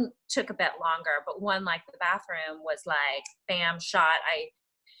that one took a bit longer, but one like the bathroom was like, bam, shot. I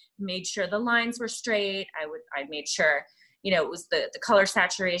made sure the lines were straight. I made sure, you know, it was the color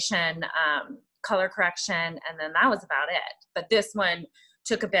saturation, color correction, and then that was about it. But this one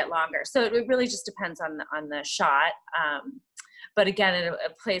took a bit longer. So it really just depends on the shot. But again, in a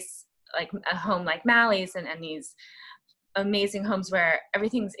place like a home like Mally's and these amazing homes where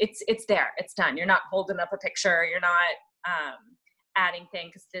everything's, it's there, it's done. You're not holding up a picture. You're not adding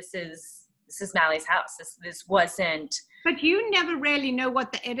things. This is Mally's house. This wasn't. But you never really know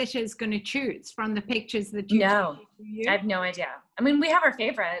what the editor is going to choose from the pictures that you No, do. I have no idea. I mean, we have our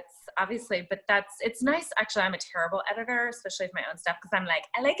favorites, obviously, but it's nice. Actually, I'm a terrible editor, especially with my own stuff, because I'm like,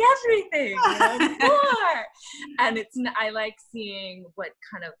 I like everything, you know, more. And I like seeing what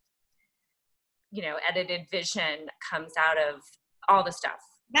kind of, you know, edited vision comes out of all the stuff.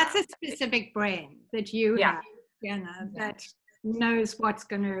 That's a specific brain that you have, you know, that knows what's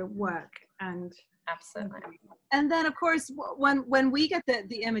going to work. And absolutely. And then, of course, when we get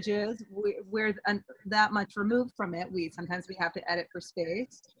the images, we're that much removed from it. Sometimes we have to edit for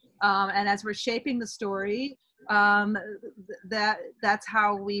space. And as we're shaping the story, that's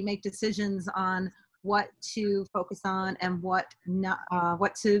how we make decisions on what to focus on and what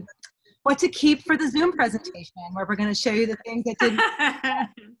to keep for the Zoom presentation, where we're going to show you the things that didn't.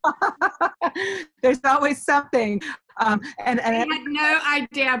 There's always something. And I had no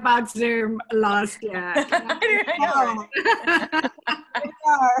idea about Zoom last year. I know.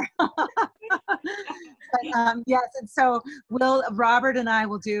 Yes, and so Robert and I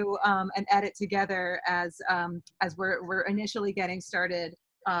will do an edit together as we're initially getting started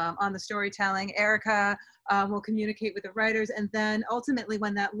on the storytelling. Erika will communicate with the writers, and then ultimately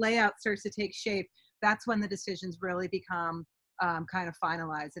when that layout starts to take shape, that's when the decisions really become kind of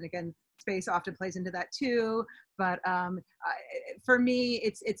finalized. And again, space often plays into that too, but for me,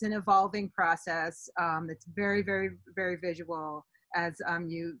 it's an evolving process. It's very, very, very visual as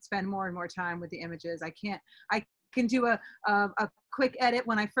you spend more and more time with the images. I can do a quick edit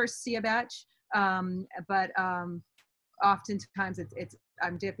when I first see a batch, but oftentimes it's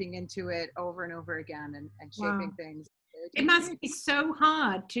I'm dipping into it over and over again and shaping Wow. things. It must be so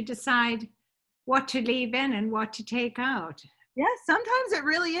hard to decide what to leave in and what to take out. Yeah, sometimes it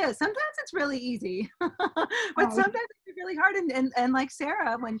really is. Sometimes it's really easy, but Oh. sometimes it's really hard. And like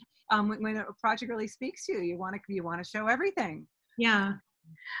Sarah, when a project really speaks to you, you want to show everything. Yeah.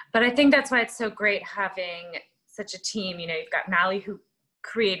 But I think that's why it's so great having such a team. You know, you've got Mally who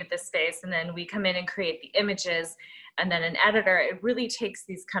created this space, and then we come in and create the images, and then an editor. It really takes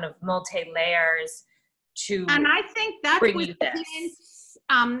these kind of multi-layers to And I think that bring was you this.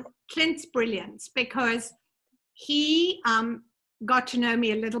 Clint's brilliance, because he got to know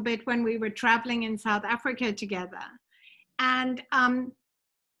me a little bit when we were traveling in South Africa together. And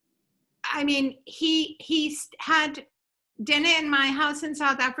I mean, he had dinner in my house in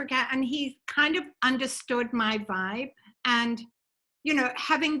South Africa, and he kind of understood my vibe. And, you know,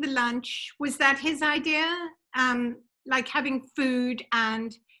 having the lunch, was that his idea? Like having food,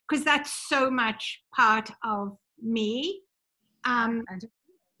 and because that's so much part of me.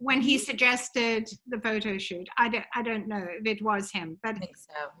 When he suggested the photo shoot, I don't know if it was him, but I think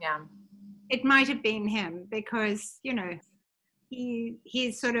so, yeah. it might have been him, because, you know,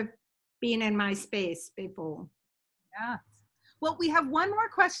 he's sort of been in my space before. Yeah. Well, we have one more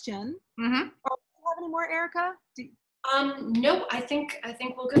question. Mm-hmm. Oh, do you have any more, Erika? No, I think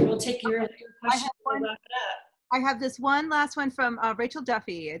we're good. We'll take your question. And wrap it up. I have this last one from Rachel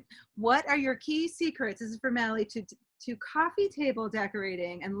Duffy. What are your key secrets? This is for Mally, to coffee table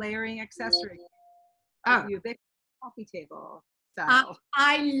decorating and layering accessories. Oh, You big coffee table style.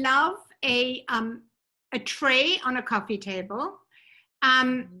 I love a tray on a coffee table,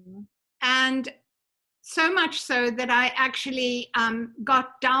 and so much so that I actually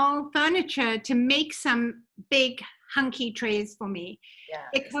got Doll Furniture to make some big hunky trays for me. Yeah.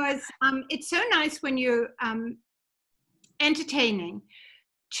 Because it's so nice when you're entertaining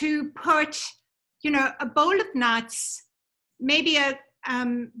to put, you know, a bowl of nuts, maybe a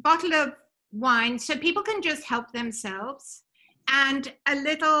bottle of wine, so people can just help themselves, and a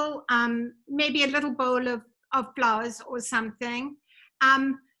little, maybe a little bowl of flowers or something.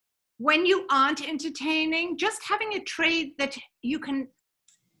 When you aren't entertaining, just having a tray that you can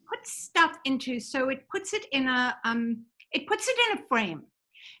put stuff into, so it puts it in a frame.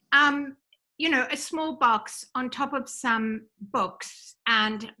 You know, a small box on top of some books,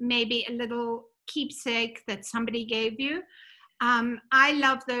 and maybe a little keepsake that somebody gave you. I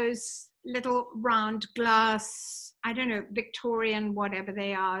love those little round glass, I don't know, Victorian, whatever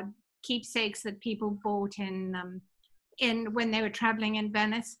they are, keepsakes that people bought in when they were traveling in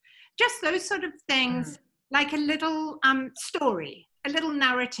Venice. Just those sort of things, like a little story, a little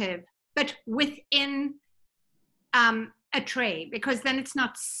narrative, but within a tray, because then it's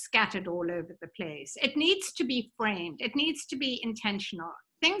not scattered all over the place. It needs to be framed. It needs to be intentional.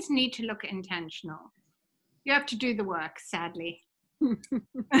 Things need to look intentional. You have to do the work, sadly.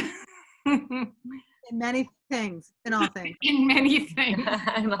 In many things, in all things. In many things.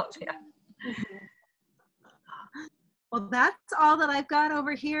 I know, yeah. Well, that's all that I've got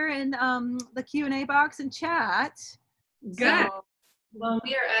over here in the Q&A box and chat. Good. So, Well,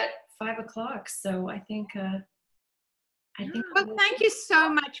 we are at 5 o'clock, so I think. Well, thank you so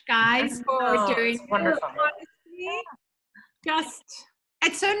much, guys, for doing it's wonderful. Just,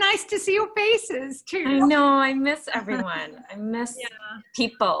 it's so nice to see your faces too. I know, I miss everyone. I miss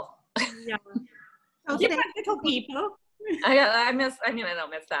people. Yeah. so Different little people. I don't miss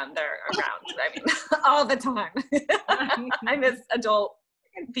them. They're around. I mean, all the time. I miss adult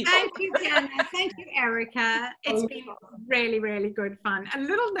people. Thank you, Jenna. Thank you, Erika. It's been really, really good fun. A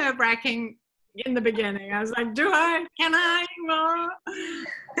little nerve-wracking in the beginning. I was like, can I?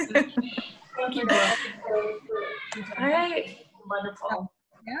 All right. Wonderful.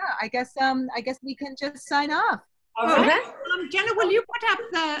 yeah, I guess we can just sign off. All right. Jenna, will you put up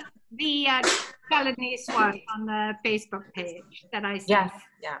the Balinese one on the Facebook page that I sent? Yes.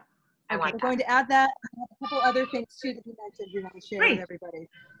 Yeah. I We're want going that. to add that. I have a couple other things too that you mentioned we want to share Great. with everybody.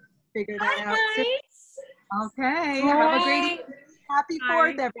 Figure that out. Bye. Okay. All Have a great right. Happy Bye.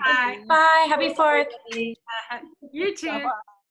 4th, everybody. Bye. Happy 4th. You too. Bye-bye.